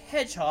white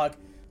hedgehog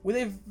with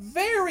a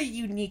very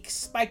unique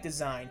spike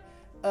design.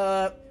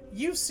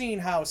 You've seen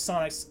how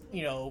Sonic's,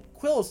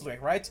 quills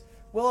look, right?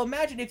 Well,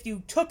 imagine if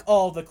you took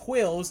all the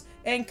quills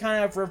and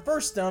kind of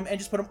reversed them and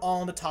just put them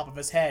all on the top of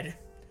his head.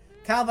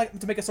 Kind of like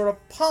to make a sort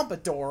of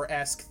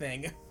pompadour-esque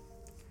thing.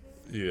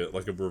 Yeah,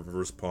 like a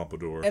reverse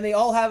pompadour. And they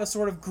all have a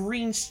sort of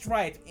green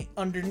stripe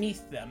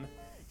underneath them.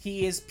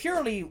 He is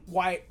purely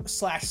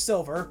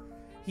white/silver.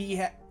 He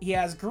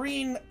has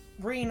green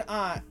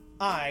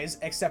eyes,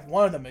 except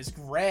one of them is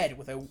red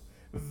with a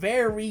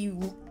very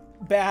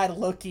bad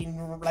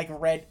looking like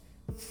red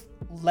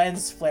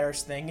lens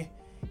flares thing.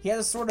 He has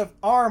a sort of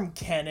arm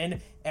cannon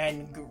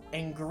and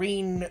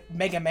green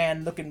Mega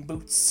Man looking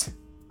boots.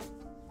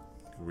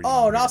 And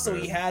also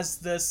he has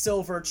the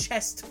silver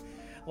chest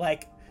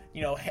like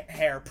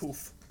hair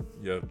poof.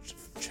 Yeah,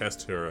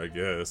 chest hair, I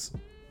guess.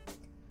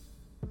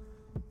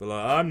 But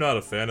I'm not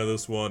a fan of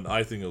this one.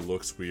 I think it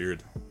looks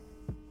weird.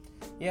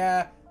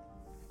 Yeah,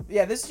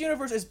 this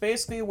universe is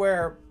basically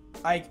where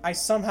I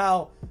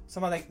somehow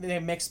they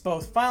mix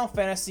both Final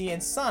Fantasy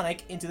and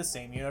Sonic into the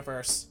same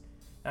universe.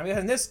 Now,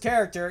 because this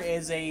character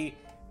is a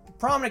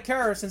prominent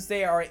character since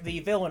they are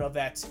the villain of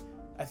that,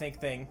 I think,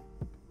 thing.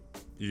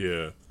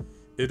 Yeah,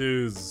 it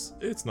is.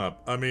 It's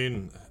not. I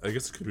mean, I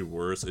guess it could be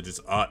worse. It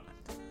just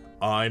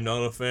I'm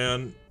not a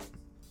fan.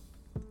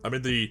 I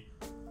mean, the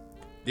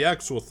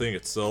actual thing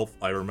itself,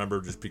 I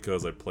remember just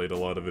because I played a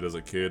lot of it as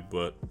a kid,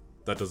 but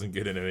that doesn't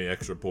get in any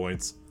extra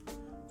points.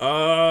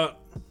 I'll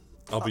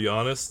be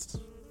honest.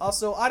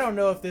 Also, I don't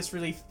know if this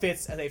really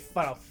fits as a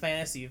Final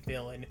Fantasy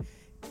villain,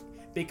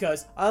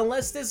 because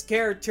unless this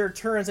character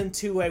turns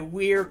into a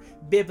weird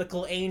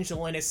biblical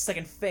angel in his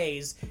second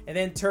phase, and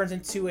then turns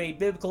into a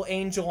biblical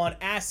angel on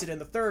acid in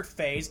the third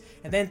phase,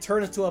 and then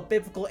turns into a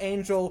biblical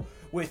angel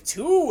with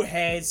 2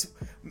 heads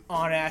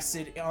on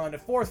acid on the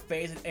fourth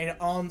phase, and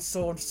on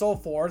so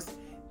forth,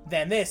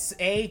 then this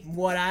ain't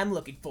what I'm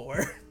looking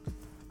for.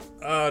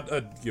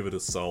 I'd give it a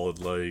solid,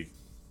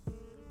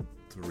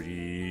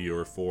 3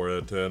 or 4 out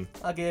of 10.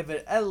 I'll give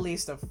it at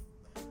least a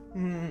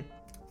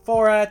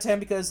 4 out of 10,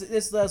 because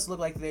this does look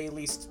like they at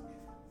least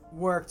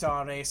worked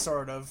on a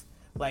sort of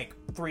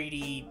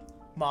 3D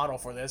model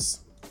for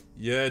this.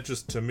 Yeah,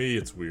 just to me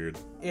it's weird.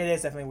 It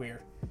is definitely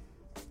weird.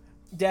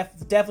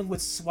 Definitely would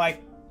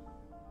swipe.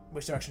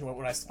 Which direction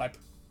would I swipe?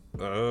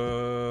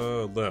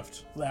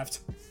 Left. Left.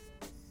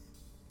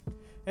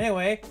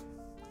 Anyway,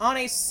 on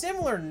a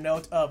similar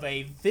note of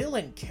a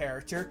villain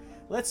character,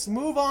 let's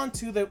move on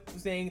to the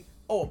thing.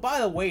 Oh, by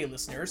the way,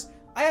 listeners,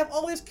 I have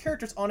all these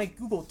characters on a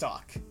Google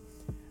Doc.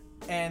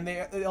 And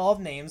they all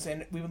have names,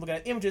 and we've been looking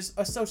at images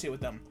associated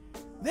with them.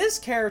 This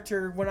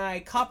character, when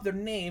I copied their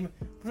name,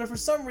 for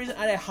some reason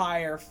I had a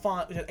higher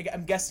font, which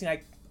I'm guessing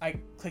I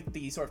clicked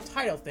the sort of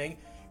title thing,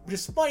 which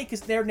is funny because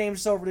their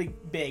name's so really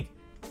big.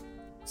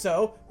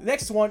 So, the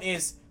next one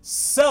is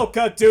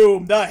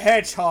Selkadoom the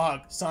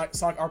Hedgehog, Sonic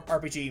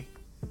RPG.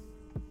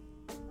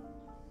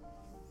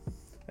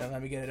 And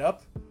let me get it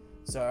up.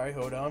 Sorry,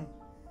 hold on.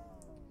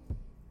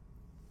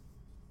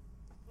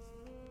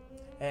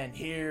 And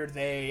here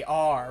they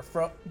are.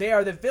 They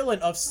are the villain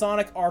of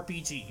Sonic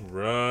RPG.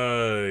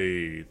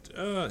 Right.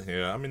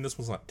 Yeah, I mean, this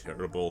one's not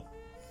terrible.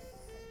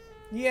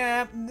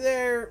 Yeah,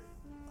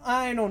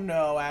 I don't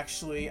know,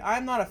 actually.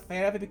 I'm not a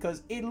fan of it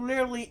because it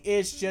literally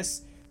is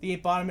just the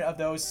embodiment of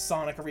those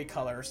Sonic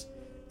recolors.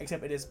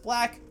 Except it is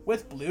black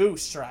with blue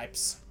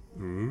stripes.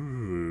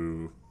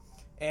 Ooh.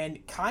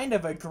 And kind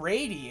of a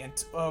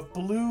gradient of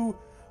blue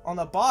on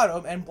the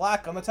bottom and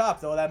black on the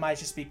top, though that might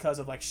just be because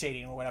of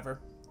shading or whatever.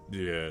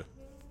 Yeah.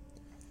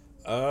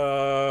 Do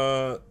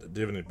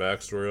you have any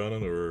backstory on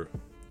it, or?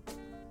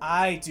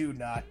 I do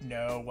not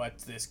know what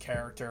this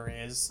character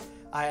is.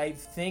 I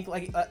think,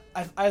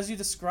 as you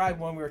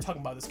described when we were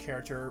talking about this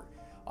character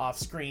off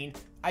screen,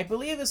 I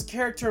believe this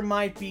character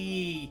might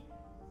be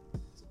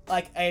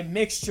a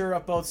mixture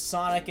of both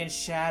Sonic and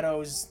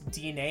Shadow's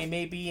DNA,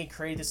 maybe, and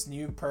create this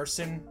new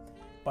person,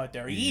 but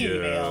they're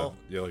evil.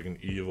 Yeah, like an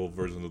evil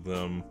version of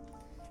them.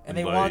 And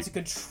they want to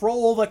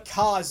control the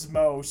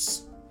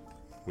cosmos.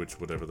 Which,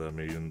 whatever that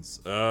means.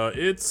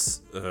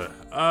 It's,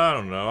 I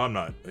don't know, I'm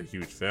not a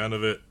huge fan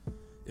of it.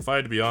 If I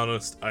had to be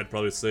honest, I'd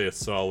probably say a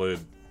solid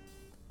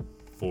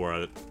 4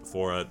 out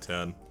of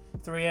 10.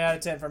 3 out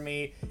of 10 for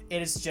me.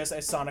 It is just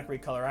a Sonic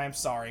recolor. I am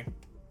sorry.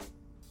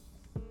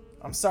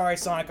 I'm sorry,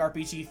 Sonic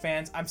RPG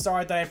fans. I'm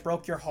sorry that I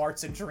broke your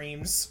hearts and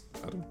dreams.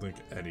 I don't think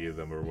any of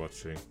them are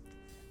watching.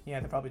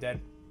 Yeah, they're probably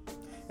dead.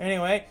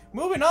 Anyway,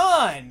 moving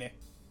on!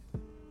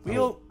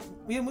 We'll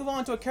move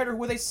on to a character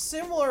with a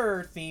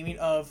similar theming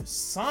of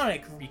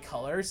Sonic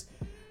recolors.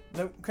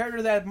 The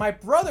character that my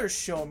brother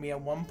showed me at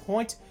one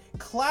point,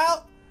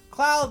 Cloud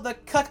the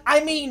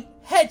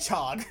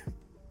Hedgehog.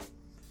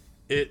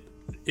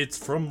 It's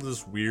from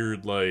this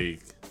weird,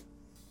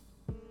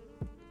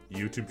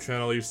 YouTube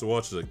channel I used to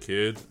watch as a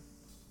kid.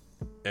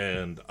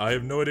 And I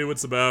have no idea what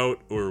it's about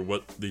or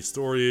what the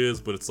story is,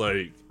 but it's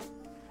I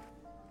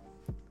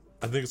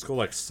think it's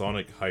called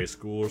Sonic High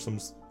School or some.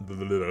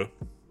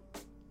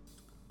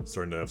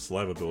 Starting to have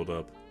saliva build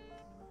up.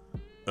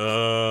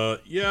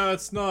 Yeah,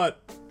 it's not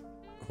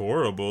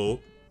horrible.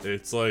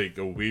 It's a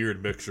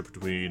weird mixture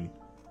between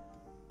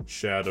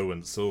Shadow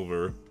and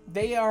Silver.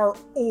 They are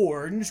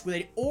orange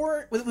with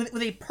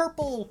a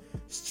purple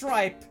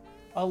stripe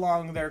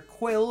along their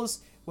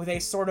quills, with a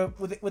sort of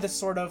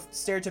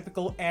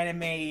stereotypical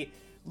anime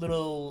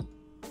little,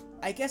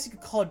 I guess you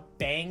could call it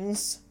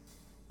bangs.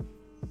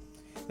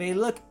 They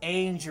look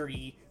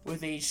angry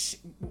with a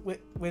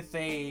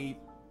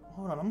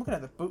hold on, I'm looking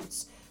at the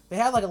boots. They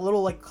have a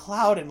little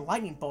cloud and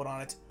lightning bolt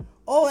on it.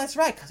 Oh, that's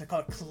right, because they're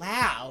called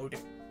Cloud.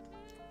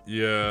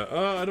 Yeah,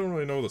 I don't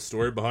really know the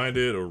story behind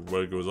it or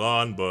what goes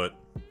on, but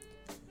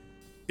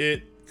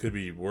it could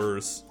be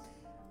worse.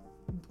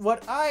 Why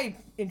I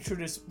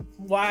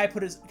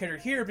put his character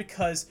here,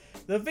 because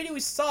the video we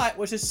saw it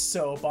was just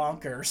so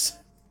bonkers.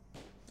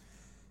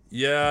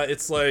 Yeah,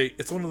 it's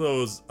one of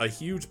those, a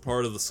huge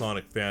part of the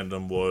Sonic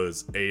fandom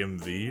was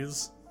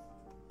AMVs,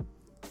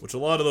 which a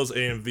lot of those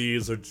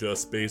AMVs are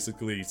just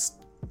basically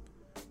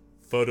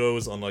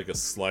photos on like a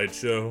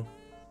slideshow,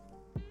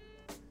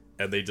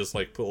 and they just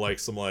like put like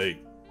some like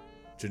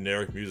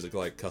generic music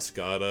like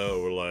Cascada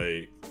or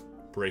like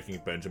Breaking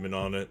Benjamin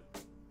on it,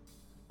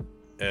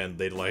 and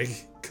they like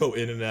go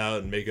in and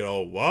out and make it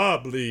all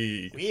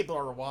wobbly.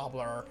 Weebler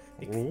wobbler.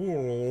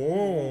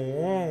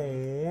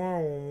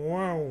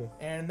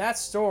 And in that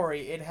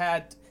story, it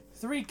had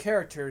 3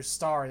 characters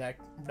star in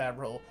that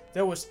role.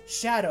 There was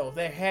Shadow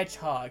the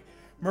Hedgehog,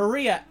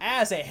 Maria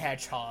as a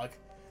hedgehog,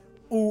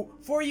 who,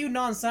 for you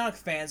non-Sonic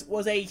fans,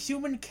 was a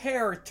human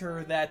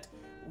character that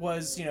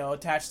was,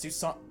 attached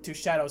to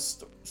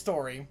Shadow's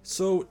story.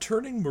 So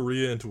turning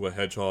Maria into a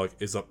hedgehog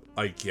is,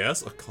 I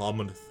guess, a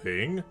common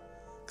thing,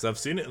 because I've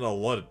seen it in a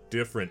lot of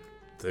different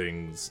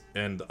things,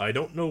 and I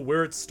don't know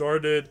where it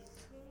started.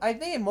 I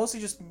think it mostly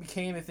just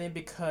became a thing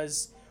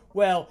because,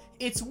 well,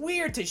 it's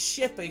weird to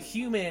ship a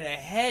human and a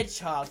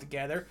hedgehog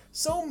together,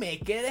 so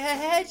make it a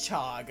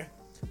hedgehog.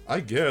 I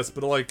guess,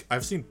 but like,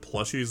 I've seen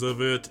plushies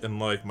of it, and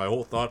like, my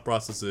whole thought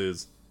process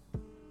is,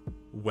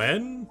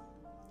 when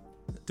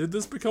did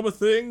this become a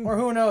thing? Or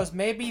who knows,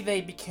 maybe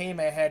they became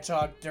a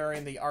hedgehog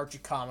during the Archie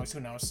comics,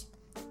 who knows?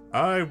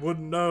 I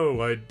wouldn't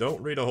know. I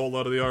don't read a whole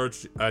lot of the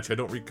Archie. Actually, I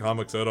don't read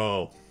comics at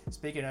all.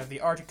 Speaking of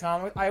the Archie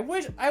comic, I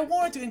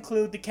wanted to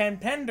include the Ken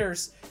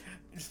Penders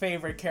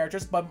favorite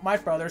characters, but my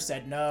brother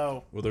said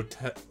no. Well,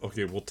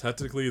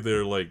 technically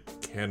they're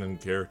like canon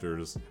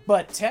characters.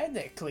 But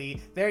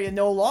technically, they're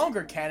no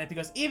longer canon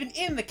because even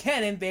in the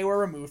canon, they were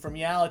removed from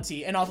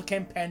reality, and also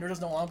Ken Penders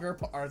is no longer a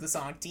part of the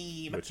Sonic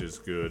team. Which is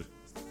good.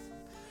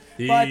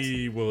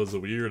 He was a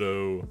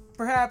weirdo.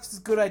 Perhaps it's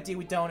a good idea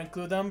we don't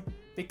include them,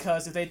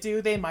 because if they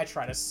do, they might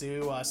try to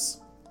sue us.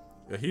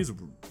 Yeah, he's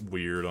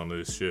weird on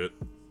this shit.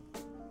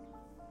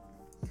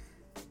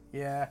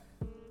 Yeah.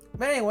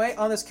 But anyway,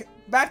 on this,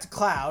 back to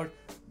Cloud.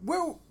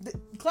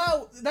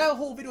 Cloud, that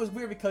whole video was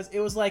weird because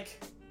it was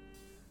like,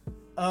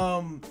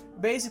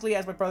 basically,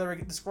 as my brother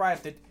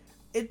described it,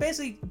 it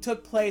basically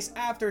took place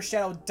after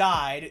Shadow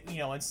died,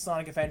 in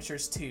Sonic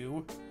Adventures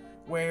 2,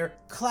 where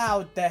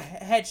Cloud the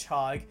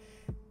Hedgehog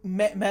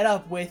met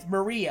up with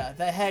Maria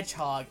the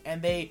Hedgehog,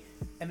 and they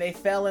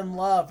fell in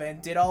love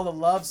and did all the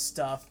love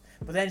stuff.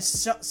 But then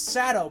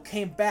Shadow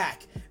came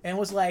back and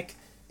was like,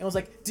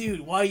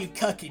 dude, why are you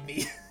cucking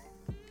me?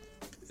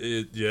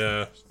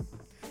 Yeah.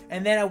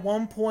 And then at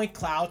one point,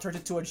 Cloud turned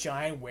into a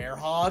giant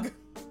werehog.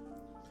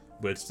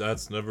 Which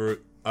that's never.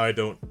 I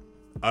don't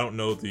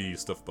know the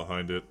stuff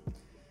behind it.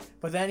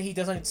 But then he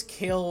doesn't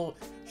kill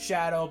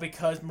Shadow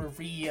because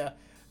Maria,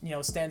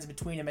 stands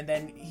between him, and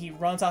then he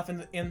runs off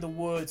in the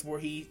woods where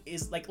he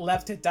is like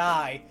left to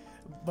die.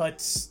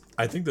 But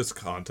I think there's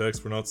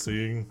context we're not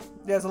seeing.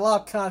 There's a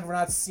lot of context we're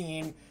not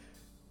seeing.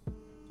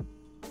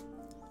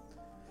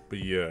 But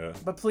yeah.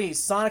 But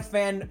please, Sonic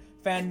fan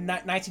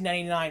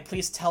 1999,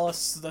 please tell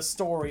us the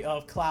story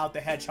of Cloud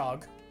the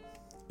Hedgehog.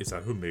 Is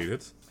that who made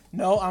it?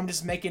 No, I'm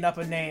just making up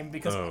a name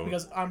because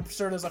I'm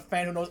sure there's a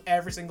fan who knows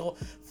every single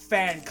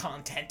fan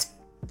content.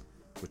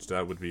 Which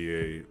that would be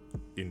a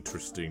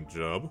interesting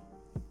job.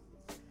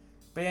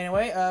 But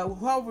anyway,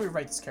 how would we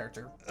rate this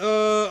character?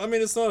 I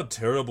mean, it's not a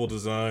terrible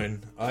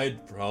design.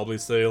 I'd probably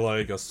say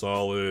like a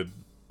solid,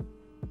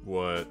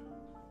 5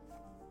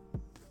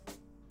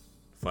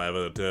 out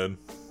of 10.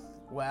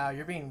 Wow,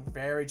 you're being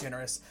very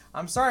generous.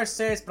 I'm sorry to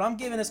say this, but I'm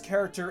giving this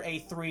character a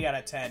 3 out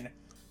of 10.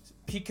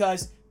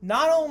 Because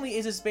not only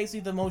is this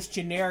basically the most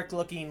generic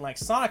looking like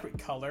Sonic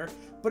color,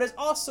 but it's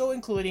also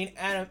including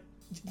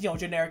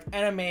generic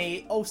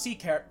anime OC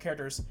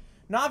characters.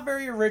 Not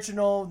very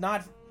original,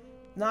 not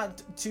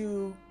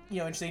too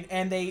interesting,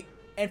 and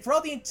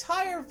throughout the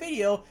entire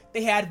video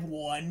they had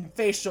one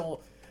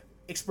facial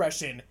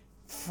expression: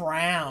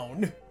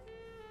 frown.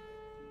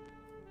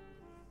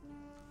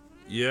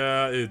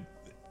 Yeah,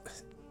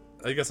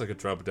 I guess I could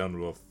drop it down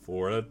to a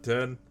 4 out of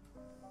 10.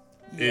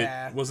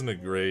 Yeah. It wasn't a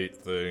great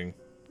thing.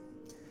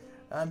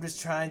 I'm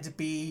just trying to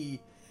be...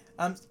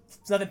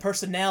 it's nothing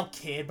personnel,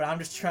 kid, but I'm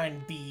just trying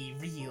to be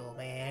real,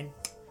 man.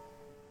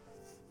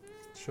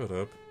 Shut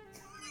up.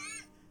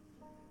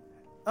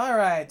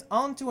 Alright,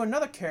 on to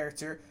another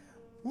character.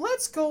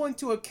 Let's go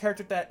into a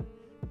character that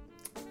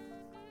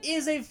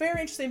is a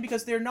very interesting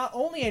because they're not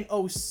only an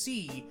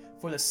OC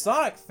for the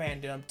Sonic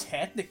fandom,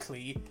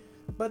 technically,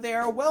 but they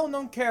are a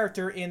well-known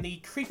character in the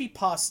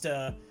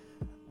creepypasta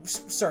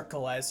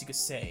circle, as you could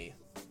say.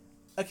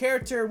 A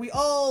character we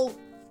all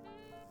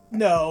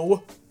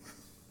know.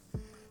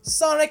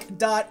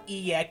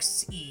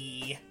 Sonic.exe.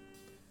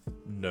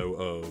 Know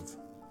of.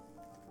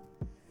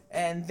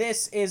 And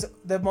this is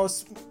the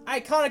most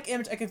iconic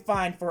image I can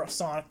find for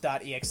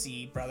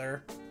Sonic.exe,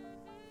 brother.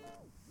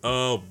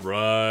 Oh,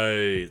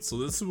 right. So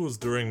this was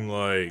during,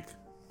 like,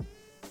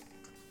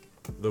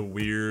 the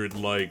weird,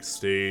 like,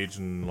 stage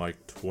in, like,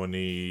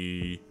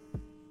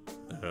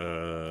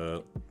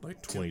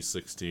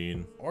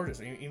 2016. Or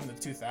just even the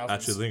 2000s.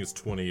 Actually, I think it's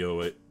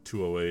 2008,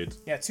 208.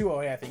 Yeah,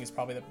 208 I think is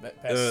probably the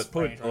best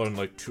Probably range. on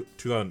like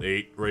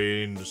 2008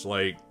 range,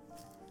 like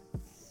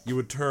you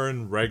would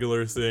turn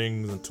regular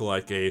things into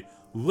like a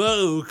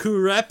whoa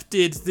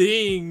corrupted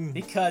thing.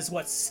 Because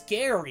what's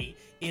scary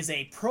is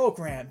a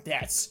program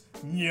that's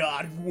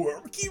not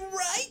working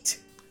right.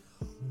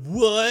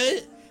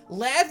 What?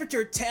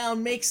 Lavender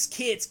Town makes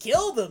kids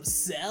kill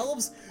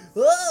themselves.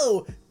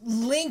 Oh,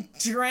 Link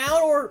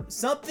drown or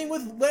something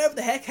with whatever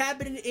the heck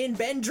happened in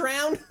Ben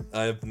Drown.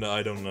 I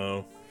don't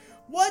know.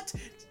 What?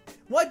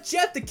 What?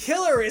 Jeff the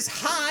Killer is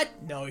hot?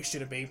 No, he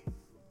shouldn't be.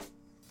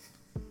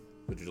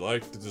 Would you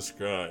like to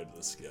describe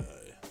this guy?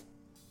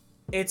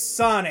 It's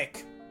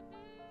Sonic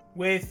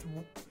with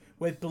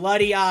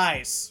bloody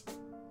eyes.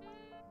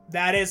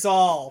 That is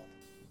all.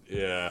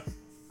 Yeah.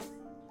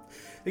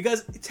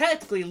 Because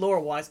technically,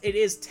 lore-wise, it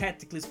is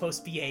technically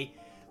supposed to be a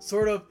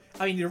sort of.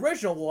 I mean, the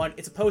original one,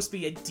 it's supposed to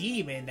be a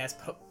demon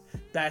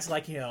that's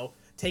like, you know,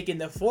 taking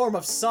the form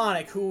of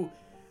Sonic, who.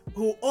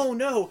 Oh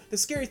no! The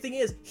scary thing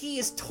is, he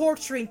is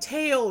torturing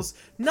Tails,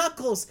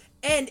 Knuckles,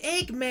 and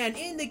Eggman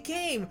in the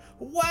game.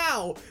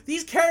 Wow!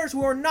 These characters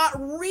who are not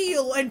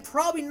real and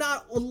probably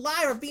not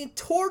alive are being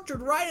tortured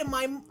right in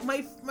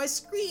my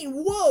screen.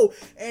 Whoa!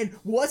 And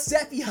what's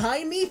that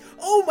behind me?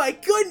 Oh my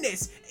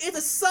goodness! It's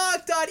a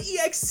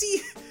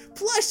Sonic.exe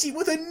plushie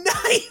with a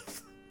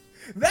knife.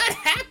 That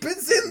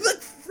happens in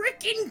the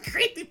freaking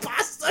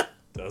creepypasta.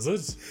 Does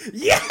it?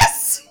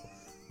 Yes.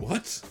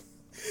 What?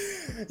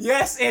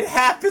 Yes, it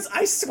happens.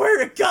 I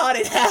swear to God,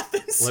 it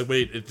happens. Like,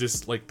 wait, it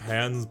just, like,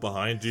 pans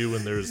behind you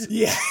and there's...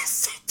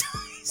 Yes, it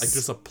does. Like,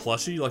 just a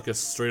plushie? Like a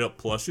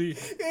straight-up plushie?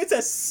 It's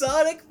a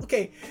Sonic...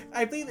 Okay,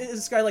 I believe it's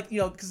described like, you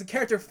know, because the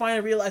character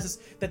finally realizes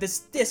that this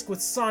disc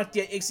with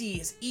Sonic.exe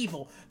is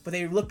evil, but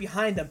they look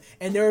behind them,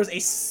 and there's a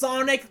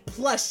Sonic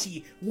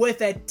plushie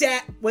with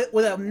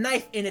a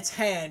knife in its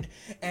hand,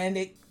 and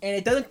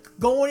it doesn't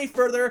go any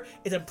further.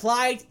 It's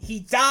implied he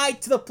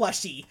died to the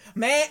plushie.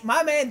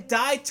 My man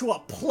died to a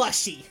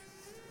plushie.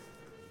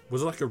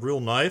 Was it like a real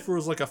knife or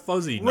was it like a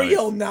fuzzy knife?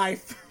 Real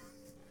knife.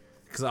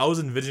 Because I was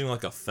envisioning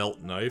like a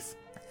felt knife.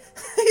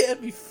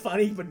 It'd be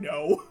funny, but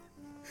no.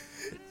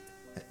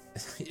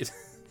 It'd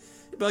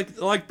be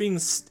like being...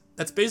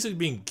 That's basically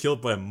being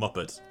killed by a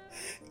Muppet.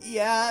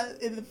 Yeah,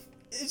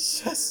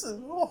 it's just...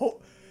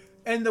 Oh.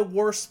 And the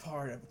worst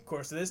part, of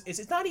course, of this is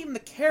it's not even the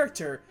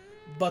character,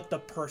 but the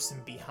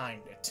person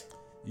behind it.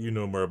 You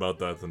know more about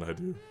that than I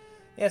do.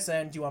 Yes,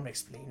 and do you want me to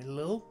explain it a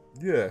little?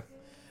 Yeah.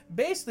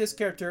 Basically, this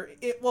character...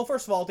 well,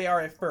 first of all, they are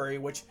a furry,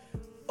 which...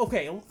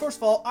 Okay, first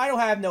of all, I don't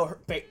have no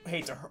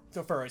hate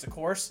to furries, of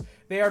course.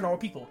 They are normal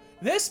people.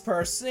 This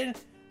person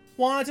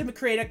wanted to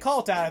create a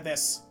cult out of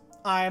this.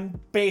 I'm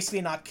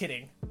basically not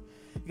kidding.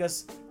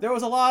 Because there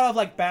was a lot of,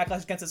 like,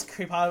 backlash against this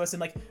creepypasta,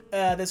 and, like,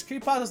 this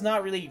creepypasta is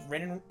not really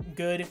written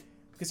good,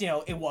 because, you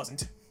know, it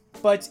wasn't.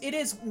 But it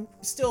is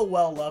still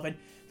well-loved, and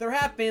there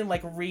have been,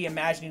 like,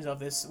 reimaginings of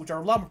this, which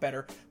are a lot more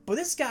better. But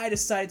this guy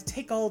decided to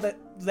take all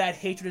that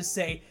hatred and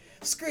say,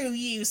 screw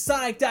you,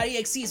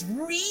 Sonic.exe is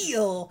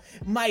real!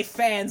 My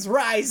fans,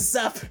 rise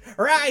up!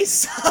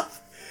 Rise up!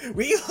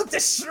 We will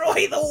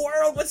destroy the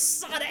world with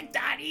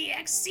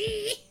Sonic.exe!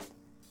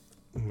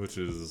 Which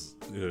is,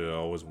 yeah,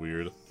 always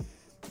weird.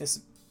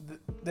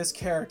 This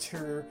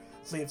character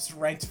lives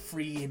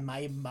rent-free in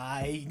my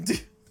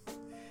mind.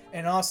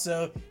 And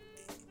also,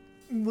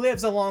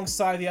 lives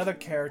alongside the other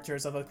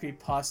characters of the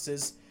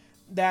creepypastas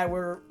that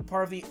were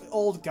part of the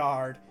old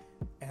guard.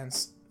 And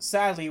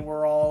sadly,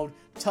 we're all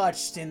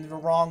touched in the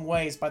wrong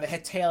ways by the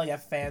Hetalia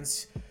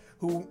fans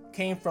who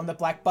came from the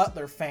Black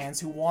Butler fans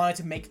who wanted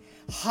to make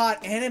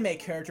hot anime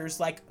characters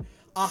like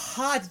a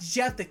hot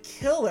Jeff the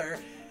Killer.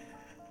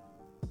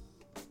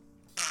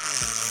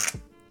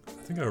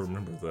 I think I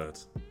remember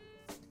that.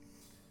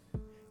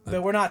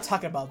 But we're not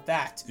talking about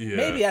that. Yeah.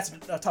 Maybe that's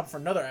a topic for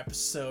another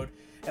episode,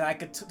 and I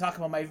could talk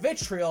about my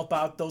vitriol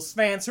about those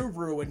fans who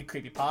ruined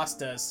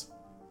creepypastas.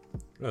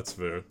 That's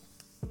fair.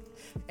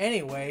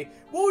 Anyway,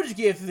 what would you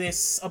give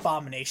this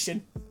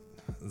abomination?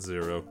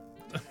 0.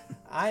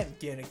 I'm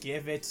gonna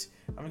give it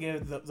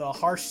the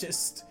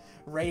harshest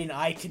rating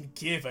I can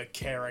give a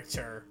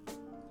character.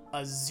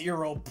 A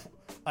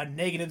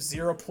negative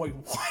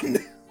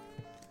 0.1.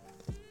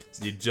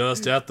 You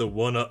just have to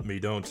one-up me,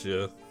 don't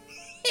you?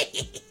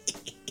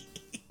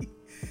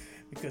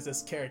 Because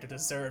this character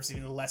deserves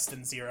even less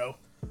than 0.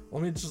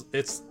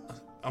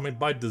 I mean,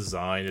 by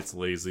design, it's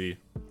lazy.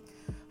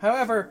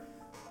 However,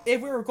 if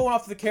we were going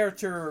off the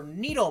character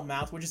Needle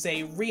Mouth, which is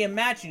a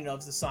reimagining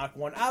of the Sonic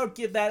one, I would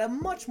give that a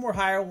much more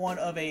higher one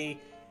of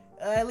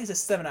at least a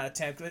 7 out of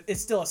 10.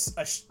 It's still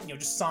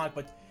just Sonic,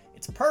 but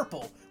it's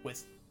purple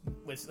with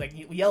like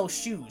yellow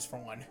shoes for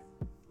one.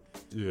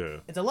 Yeah.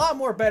 It's a lot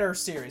more better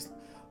series.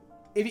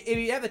 If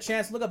you have the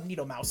chance, look up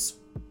Needle Mouse.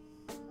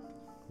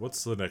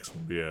 What's the next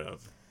one we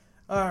have?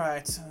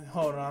 Alright,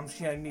 hold on. I'm just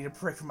gonna need a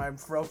prick for my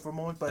throat for a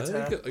moment, but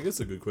I guess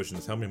a good question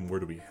is how many more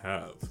do we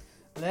have?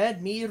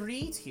 let me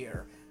read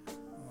here.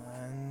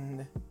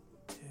 1,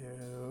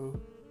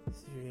 2,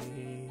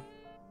 3,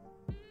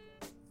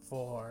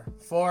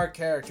 Four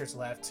characters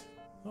left.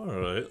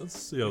 Alright, let's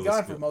see how We this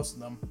got goes. for most of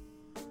them.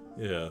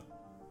 Yeah.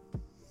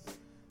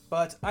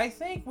 But I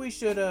think we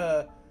should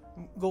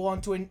go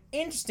on to an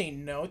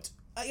interesting note.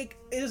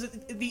 Is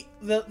the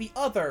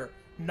other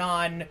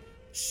non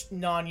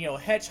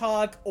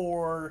hedgehog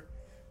or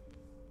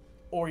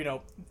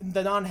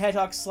the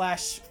non-hedgehog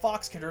slash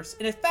fox characters,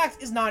 and in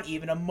fact is not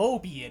even a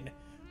Mobian,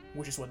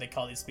 which is what they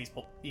call these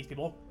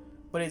people,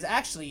 but is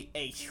actually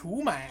a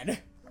human.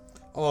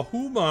 A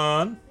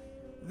human.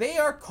 They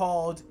are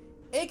called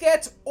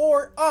Eget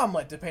or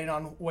Omelette, depending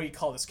on what you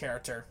call this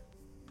character.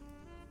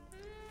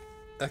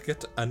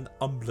 Eget and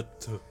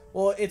omelette.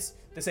 Well, it's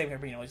the same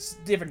character, it's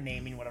different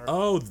naming, whatever.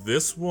 Oh,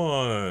 this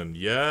one.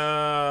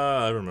 Yeah,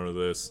 I remember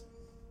this.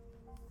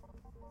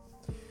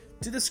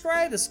 To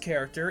describe this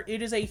character,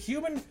 it is a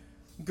human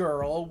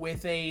girl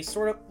with a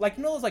sort of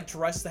those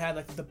dresses that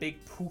have the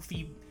big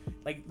poofy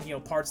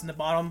parts in the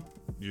bottom.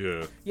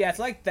 Yeah. Yeah, it's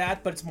like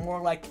that, but it's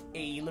more like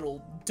a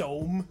little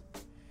dome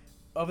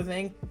of a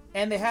thing.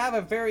 And they have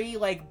a very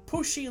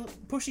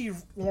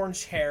pushy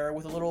orange hair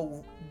with a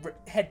little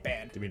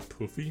headband. Do you mean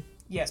poofy?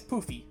 Yes,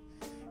 poofy.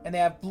 And they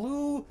have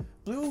blue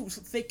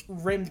thick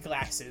rimmed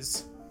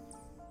glasses.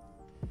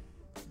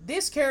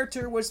 This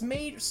character was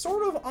made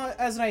sort of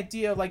as an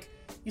idea of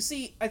you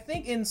see, I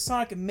think in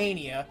Sonic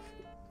Mania,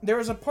 there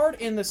was a part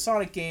in the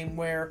Sonic game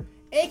where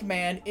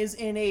Eggman is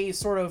in a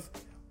sort of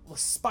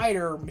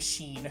spider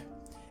machine,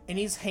 and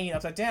he's hanging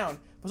upside down.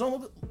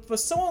 But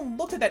someone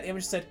looked at that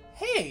image and said,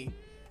 hey,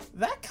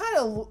 that kind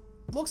of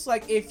looks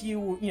like if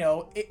you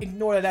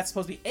ignore that that's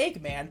supposed to be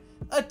Eggman,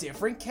 a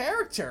different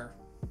character.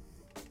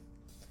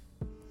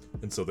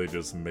 And so they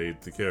just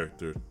made the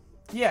character.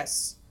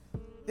 Yes.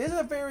 This is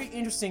a very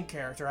interesting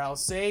character, I'll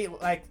say.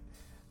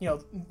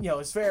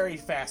 It's very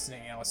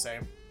fascinating, I would say.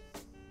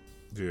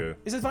 Yeah.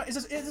 It's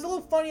a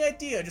little funny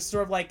idea, just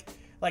sort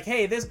of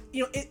hey, this,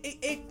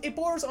 it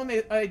borders on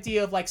the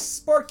idea of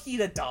Sparky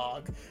the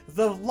dog,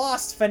 the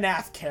lost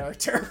FNAF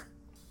character.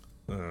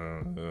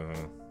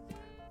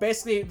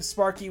 Basically,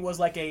 Sparky was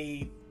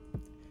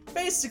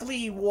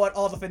basically what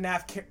all the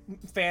FNAF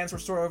fans were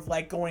sort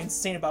of going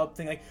insane about,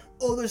 thinking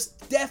oh, there's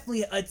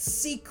definitely a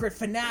secret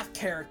FNAF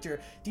character.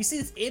 Do you see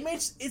this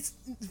image? It's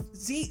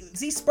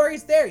see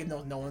Sparky's there, even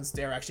though no one's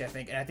there actually, I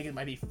think, and I think it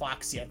might be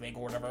Foxy, I think,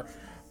 or whatever.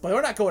 But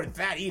we're not going to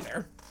that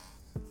either.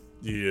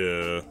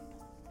 Yeah.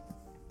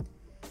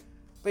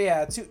 But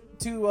yeah,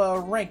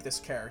 to rank this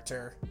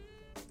character,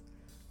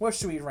 what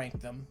should we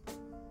rank them?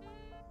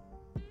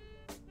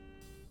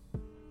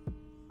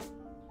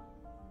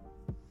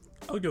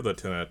 I'll give that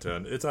 10 out of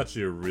 10. It's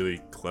actually a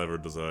really clever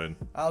design.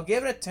 I'll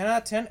give it a 10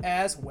 out of 10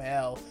 as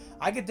well.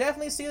 I could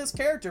definitely see this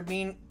character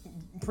being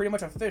pretty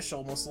much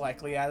official, most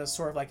likely, as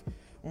sort of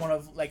one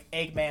of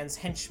Eggman's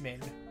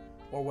henchmen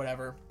or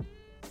whatever.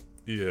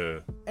 Yeah.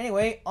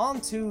 Anyway, on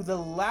to the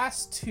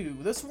last two.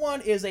 This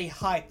one is a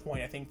high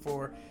point, I think,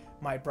 for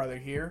my brother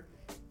here.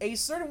 A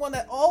certain one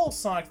that all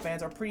Sonic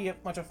fans are pretty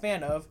much a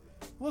fan of.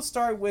 We'll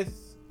start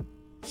with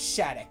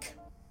Shattuck.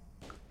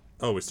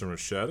 Oh, we start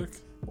with Shattuck?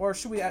 Or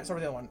should we start with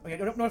the other one? Okay,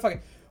 no, fuck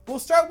it. We'll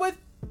start with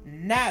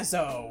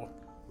Nazo.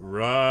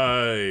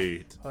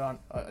 Right. Hold on,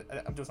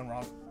 I'm doing something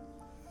wrong.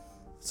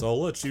 So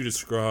I'll let you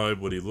describe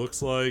what he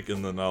looks like,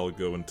 and then I'll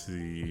go into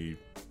the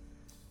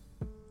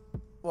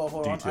Well,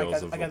 hold on,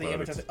 details I got the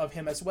image of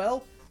him as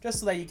well, just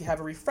so that you can have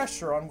a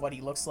refresher on what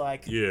he looks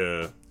like.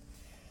 Yeah.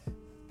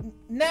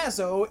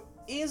 Nazo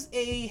is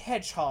a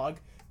hedgehog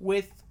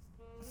with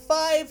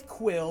 5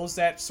 quills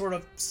that sort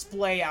of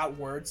splay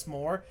outwards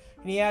more,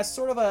 and he has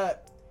sort of a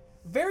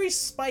very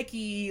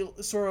spiky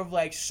sort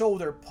of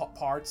shoulder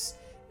parts,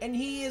 and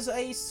he is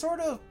a sort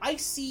of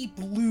icy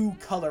blue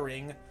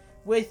coloring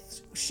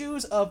with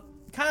shoes of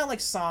kind of like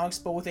Sonic's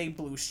but with a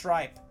blue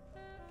stripe.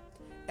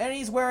 And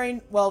he's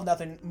wearing, well,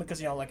 nothing, because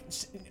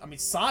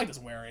Sonic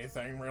doesn't wear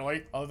anything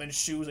really other than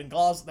shoes and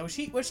gloves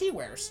which he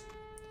wears.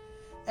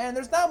 And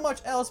there's not much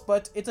else,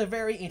 but it's a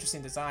very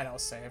interesting design, I'll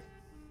say.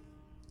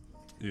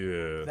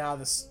 Yeah.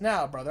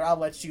 Now, brother, I'll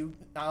let you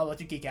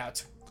geek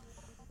out.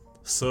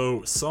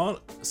 So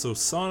Sonic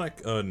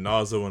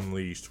Nazo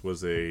Unleashed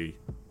was a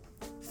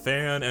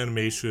fan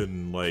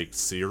animation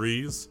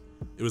series.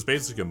 It was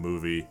basically a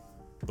movie,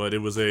 but it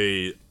was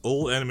a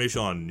old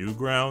animation on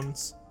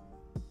Newgrounds,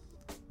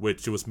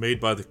 which it was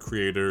made by the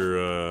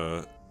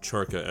creator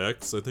Charka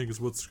X, I think is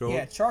what it's called.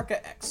 Yeah,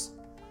 Charka X.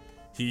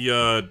 He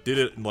did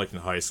it in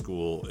high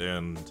school,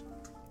 and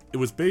it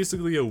was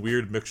basically a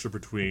weird mixture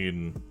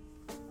between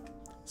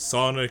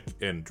Sonic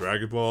and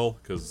Dragon Ball,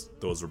 because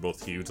those were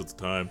both huge at the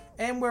time.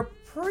 And we're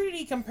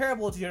pretty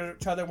comparable to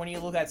each other when you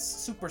look at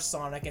Super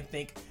Sonic and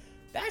think,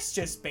 that's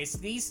just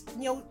basically,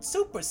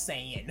 Super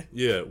Saiyan.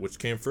 Yeah, which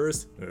came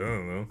first? I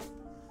don't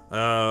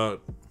know.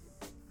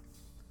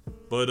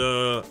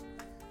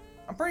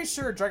 I'm pretty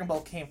sure Dragon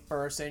Ball came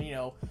first,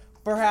 and,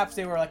 perhaps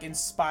they were,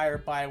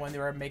 inspired by it when they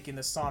were making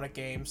the Sonic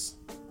games.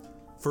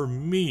 For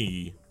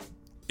me,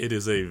 it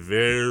is a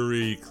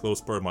very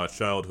close part of my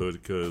childhood,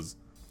 because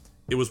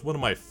it was one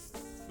of my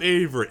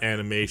favorite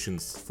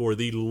animations for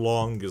the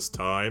longest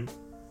time.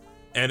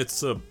 And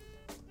it's a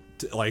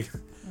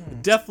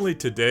Definitely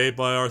today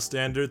by our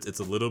standards, it's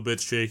a little bit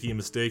shaky and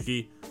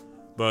mistakey,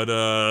 but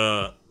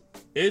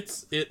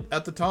it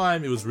at the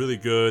time it was really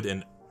good,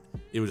 and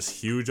it was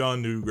huge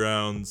on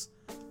Newgrounds,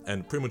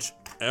 and pretty much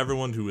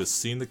everyone who has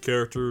seen the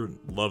character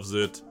loves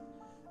it.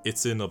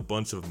 It's in a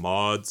bunch of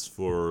mods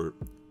for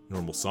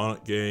normal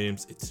Sonic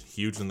games. It's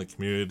huge in the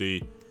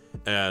community,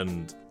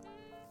 and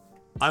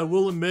I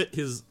will admit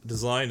his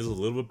design is a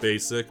little bit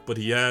basic, but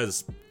he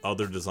has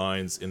other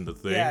designs in the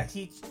thing. Yeah,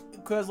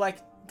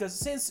 because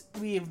since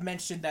we have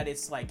mentioned that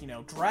it's like,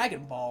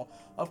 Dragon Ball,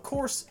 of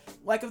course,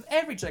 like with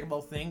every Dragon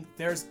Ball thing,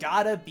 there's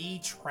gotta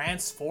be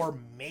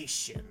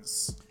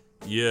transformations.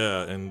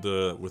 Yeah, and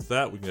with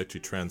that, we can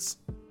actually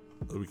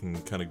we can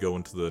kind of go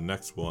into the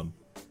next one.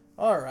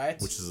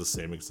 Alright. Which is the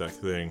same exact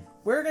thing.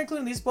 We're gonna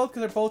include these both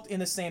because they're both in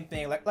the same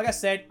thing. Like I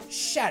said,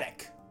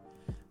 Shattuck.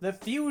 The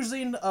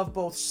fusion of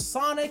both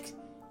Sonic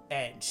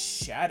and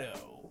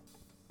Shadow.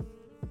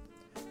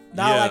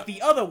 Not like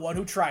the other one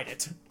who tried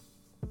it.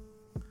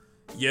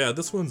 Yeah,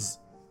 this one's,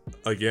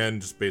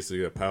 again, just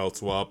basically a palette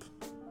swap.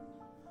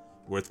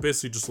 Where it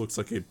basically just looks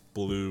like a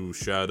blue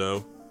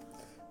Shadow.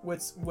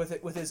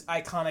 With his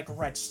iconic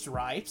red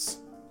stripes.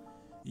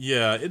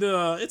 Yeah,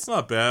 it's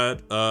not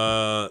bad.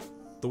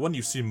 The one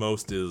you see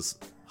most is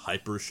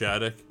Hyper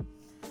Shattuck.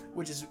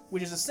 Which is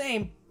the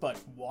same, but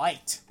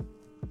white.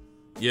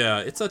 Yeah,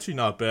 it's actually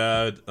not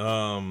bad.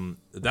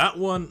 That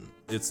one,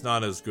 it's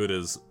not as good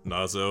as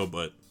Nazo,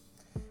 but...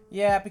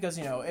 Yeah, because,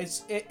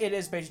 it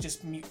is basically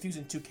just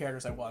fusing two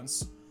characters at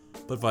once.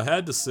 But if I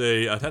had to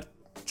say,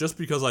 just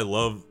because I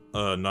love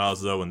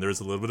Nazo, and there's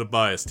a little bit of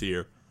bias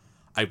here,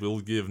 I will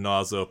give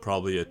Nazo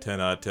probably a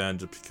 10 out of 10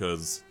 just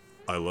because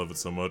I love it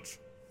so much.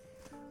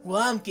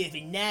 Well, I'm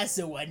giving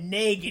Nazo a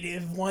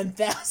negative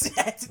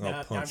 1,000.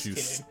 I'll punch you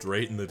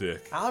straight in the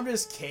dick. I'm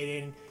just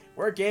kidding.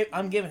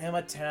 I'm giving him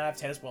a 10 out of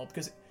 10 as well,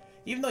 because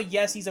even though,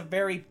 yes, he's a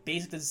very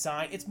basic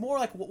design, it's more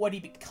like what he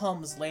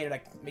becomes later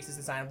that makes his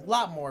design a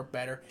lot more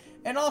better.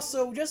 And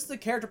also, just the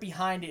character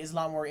behind it is a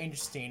lot more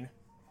interesting,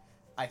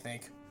 I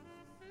think.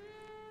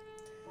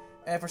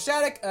 And for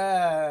Shattuck, 8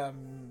 out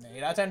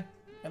of 10,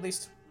 at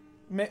least.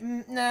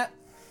 Nah.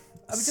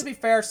 I mean, to be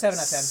fair, 7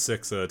 out of 10.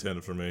 6 out of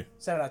 10 for me.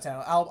 7 out of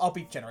 10. I'll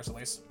be generous at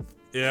least.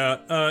 Yeah,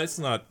 it's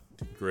not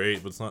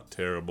great, but it's not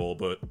terrible,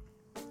 but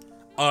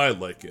I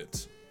like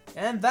it.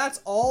 And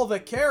that's all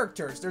the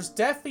characters. There's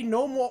definitely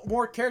no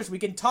more characters we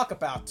can talk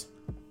about.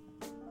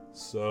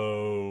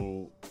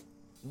 So,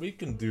 we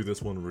can do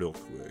this one real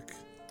quick.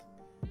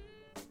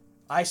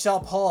 I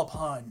shall call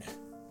upon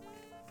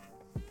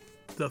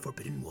the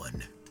Forbidden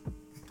One.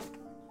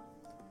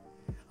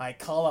 I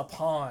call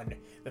upon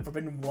the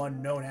Forbidden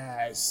One known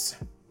as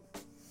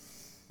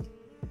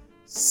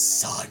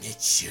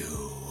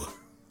Sonichu.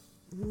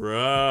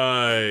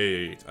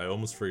 Right. I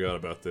almost forgot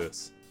about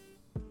this.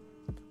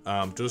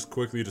 Just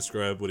quickly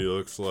describe what he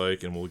looks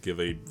like, and we'll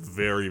give a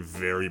very,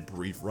 very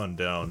brief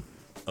rundown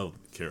of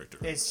the character.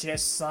 It's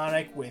just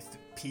Sonic with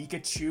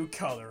Pikachu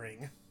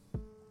coloring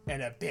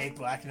and a big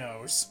black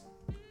nose.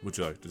 Would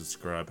you like to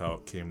describe how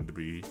it came to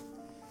be?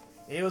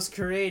 It was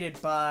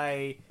created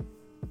by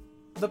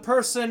the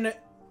person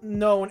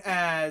known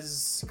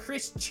as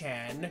Chris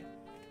Chan.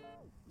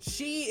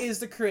 She is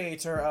the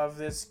creator of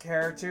this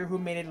character who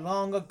made it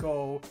long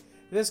ago.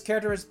 This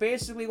character is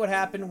basically what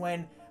happened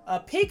when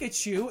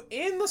Pikachu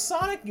in the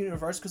Sonic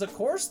universe, because of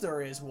course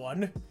there is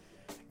one,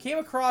 came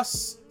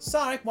across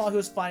Sonic while he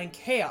was fighting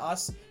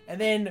Chaos,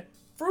 and then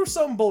through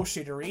some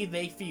bullshittery,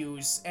 they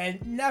fuse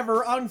and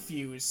never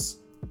unfuse.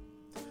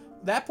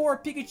 That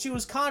poor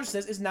Pikachu's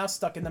consciousness is now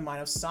stuck in the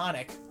mind of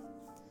Sonic.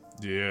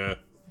 Yeah.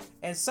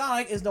 And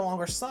Sonic is no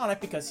longer Sonic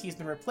because he's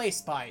been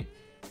replaced by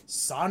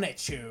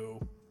Sonichu.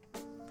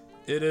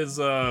 It is,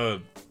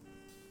 not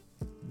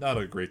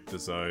a great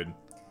design.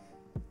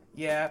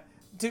 Yeah.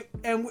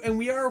 And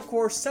we are, of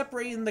course,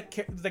 separating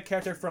the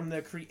character from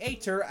the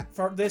creator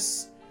for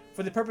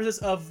the purposes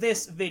of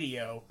this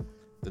video.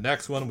 The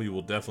next one, we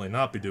will definitely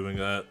not be doing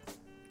that.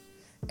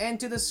 And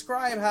to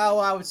describe how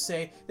I would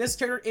say this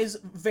character is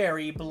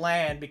very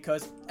bland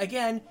because,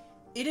 again,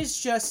 it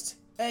is just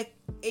a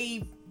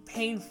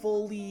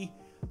painfully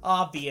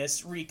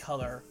obvious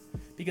recolor.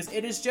 Because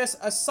it is just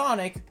a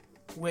Sonic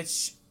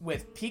with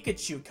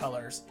Pikachu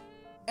colors.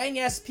 And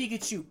yes,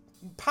 Pikachu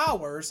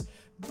powers,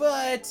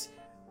 but...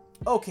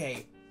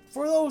 Okay,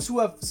 for those who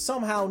have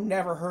somehow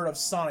never heard of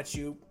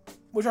Sonichu,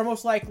 which are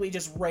most likely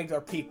just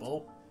regular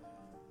people,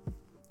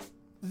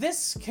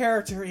 this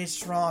character is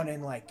drawn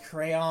in, like,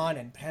 crayon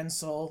and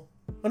pencil.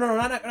 Oh, no,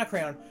 not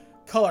crayon.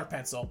 Color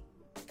pencil.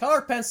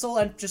 Color pencil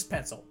and just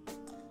pencil.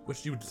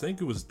 Which you would think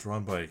it was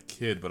drawn by a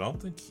kid, but I don't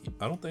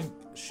think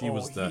she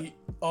was that.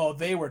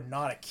 They were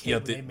not a kid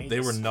when they made this. They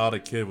were not a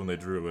kid when they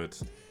drew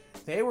it.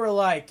 They were,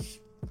 like,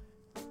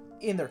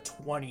 in their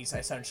 20s,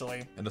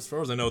 essentially. And as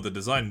far as I know, the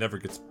design never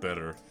gets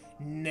better.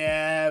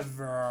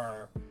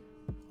 Never.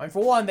 I mean,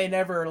 for one, they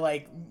never,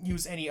 like,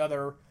 use any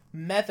other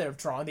method of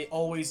drawing. They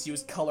always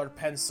use colored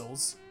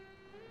pencils.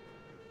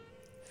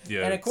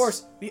 Yeah. And, of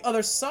course, the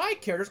other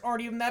side characters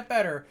aren't even that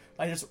better.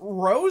 Like, there's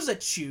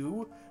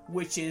Rosachu,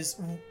 which is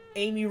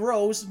Amy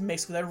Rose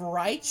mixed with a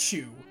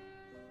Raichu,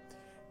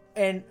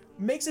 and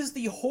mixes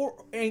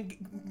and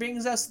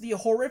brings us the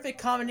horrific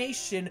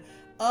combination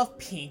of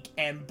pink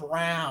and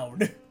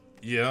brown.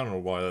 Yeah, I don't know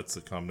why that's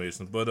a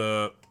combination, but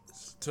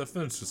to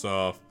finish this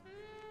off,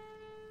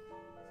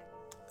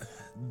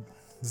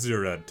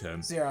 0 out of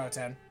 10. 0 out of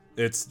 10.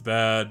 It's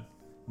bad,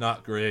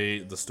 not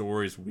great. The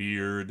story's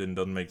weird and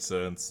doesn't make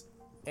sense.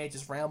 It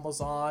just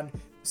rambles on.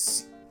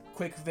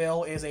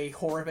 Quickville is a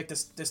horrific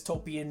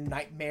dystopian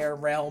nightmare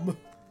realm.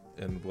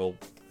 And we'll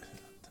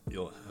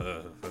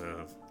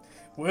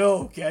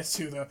get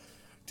to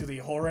the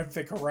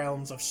horrific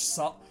realms of.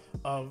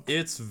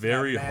 It's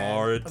very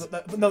hard.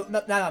 No,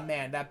 not a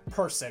man. That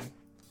person.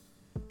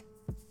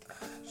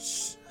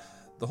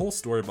 The whole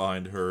story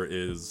behind her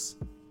is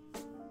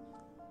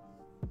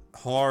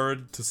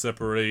hard to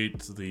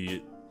separate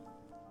the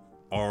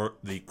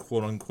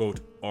quote-unquote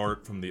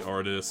art from the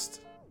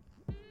artist,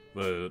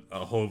 but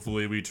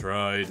hopefully we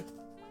tried.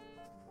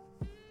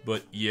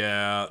 But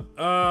yeah,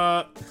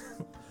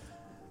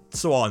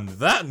 so on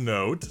that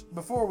note,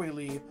 before we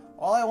leave,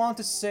 all I want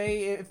to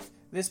say, if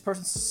this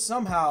person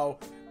somehow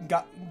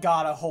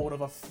got a hold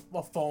of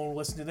a phone,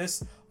 listen to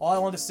this, all I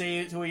want to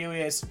say to you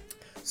is,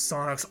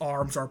 Sonic's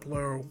arms are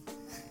blue.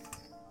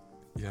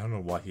 Yeah, I don't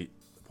know why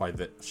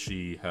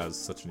she has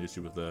such an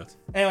issue with that.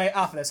 Anyway,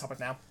 off of this topic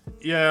now.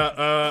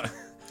 Yeah,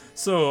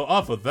 so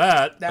off of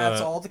that,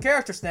 that's all the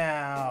characters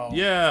now.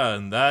 Yeah,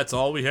 and that's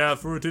all we have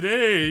for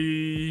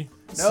today.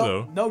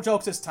 No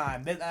jokes this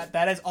time.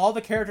 That is all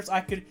the characters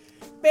I could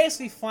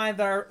basically find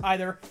that are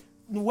either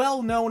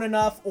well known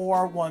enough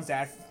or ones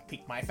that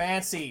pique my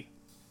fancy.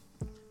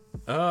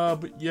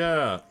 But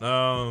yeah,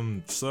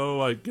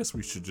 so I guess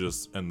we should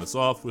just end this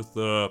off with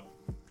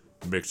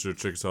make sure to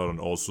check us out on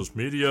all social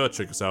media.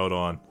 Check us out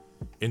on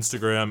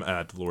Instagram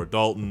at Lord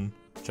Dalton.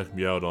 Check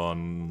me out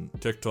on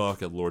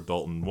TikTok at Lord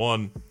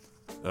Dalton1.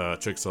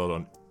 Check us out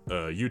on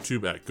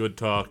YouTube at Good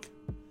Talk.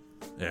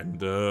 And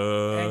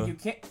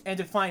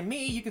to find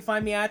me, you can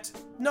find me at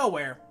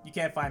nowhere. You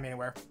can't find me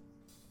anywhere.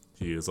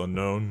 He is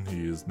unknown.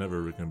 He is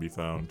never gonna be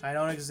found. I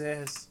don't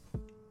exist.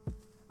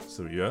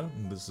 So yeah,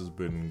 this has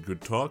been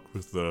Good Talk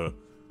with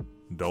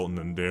Dalton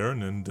and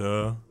Darren,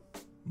 and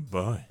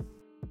bye.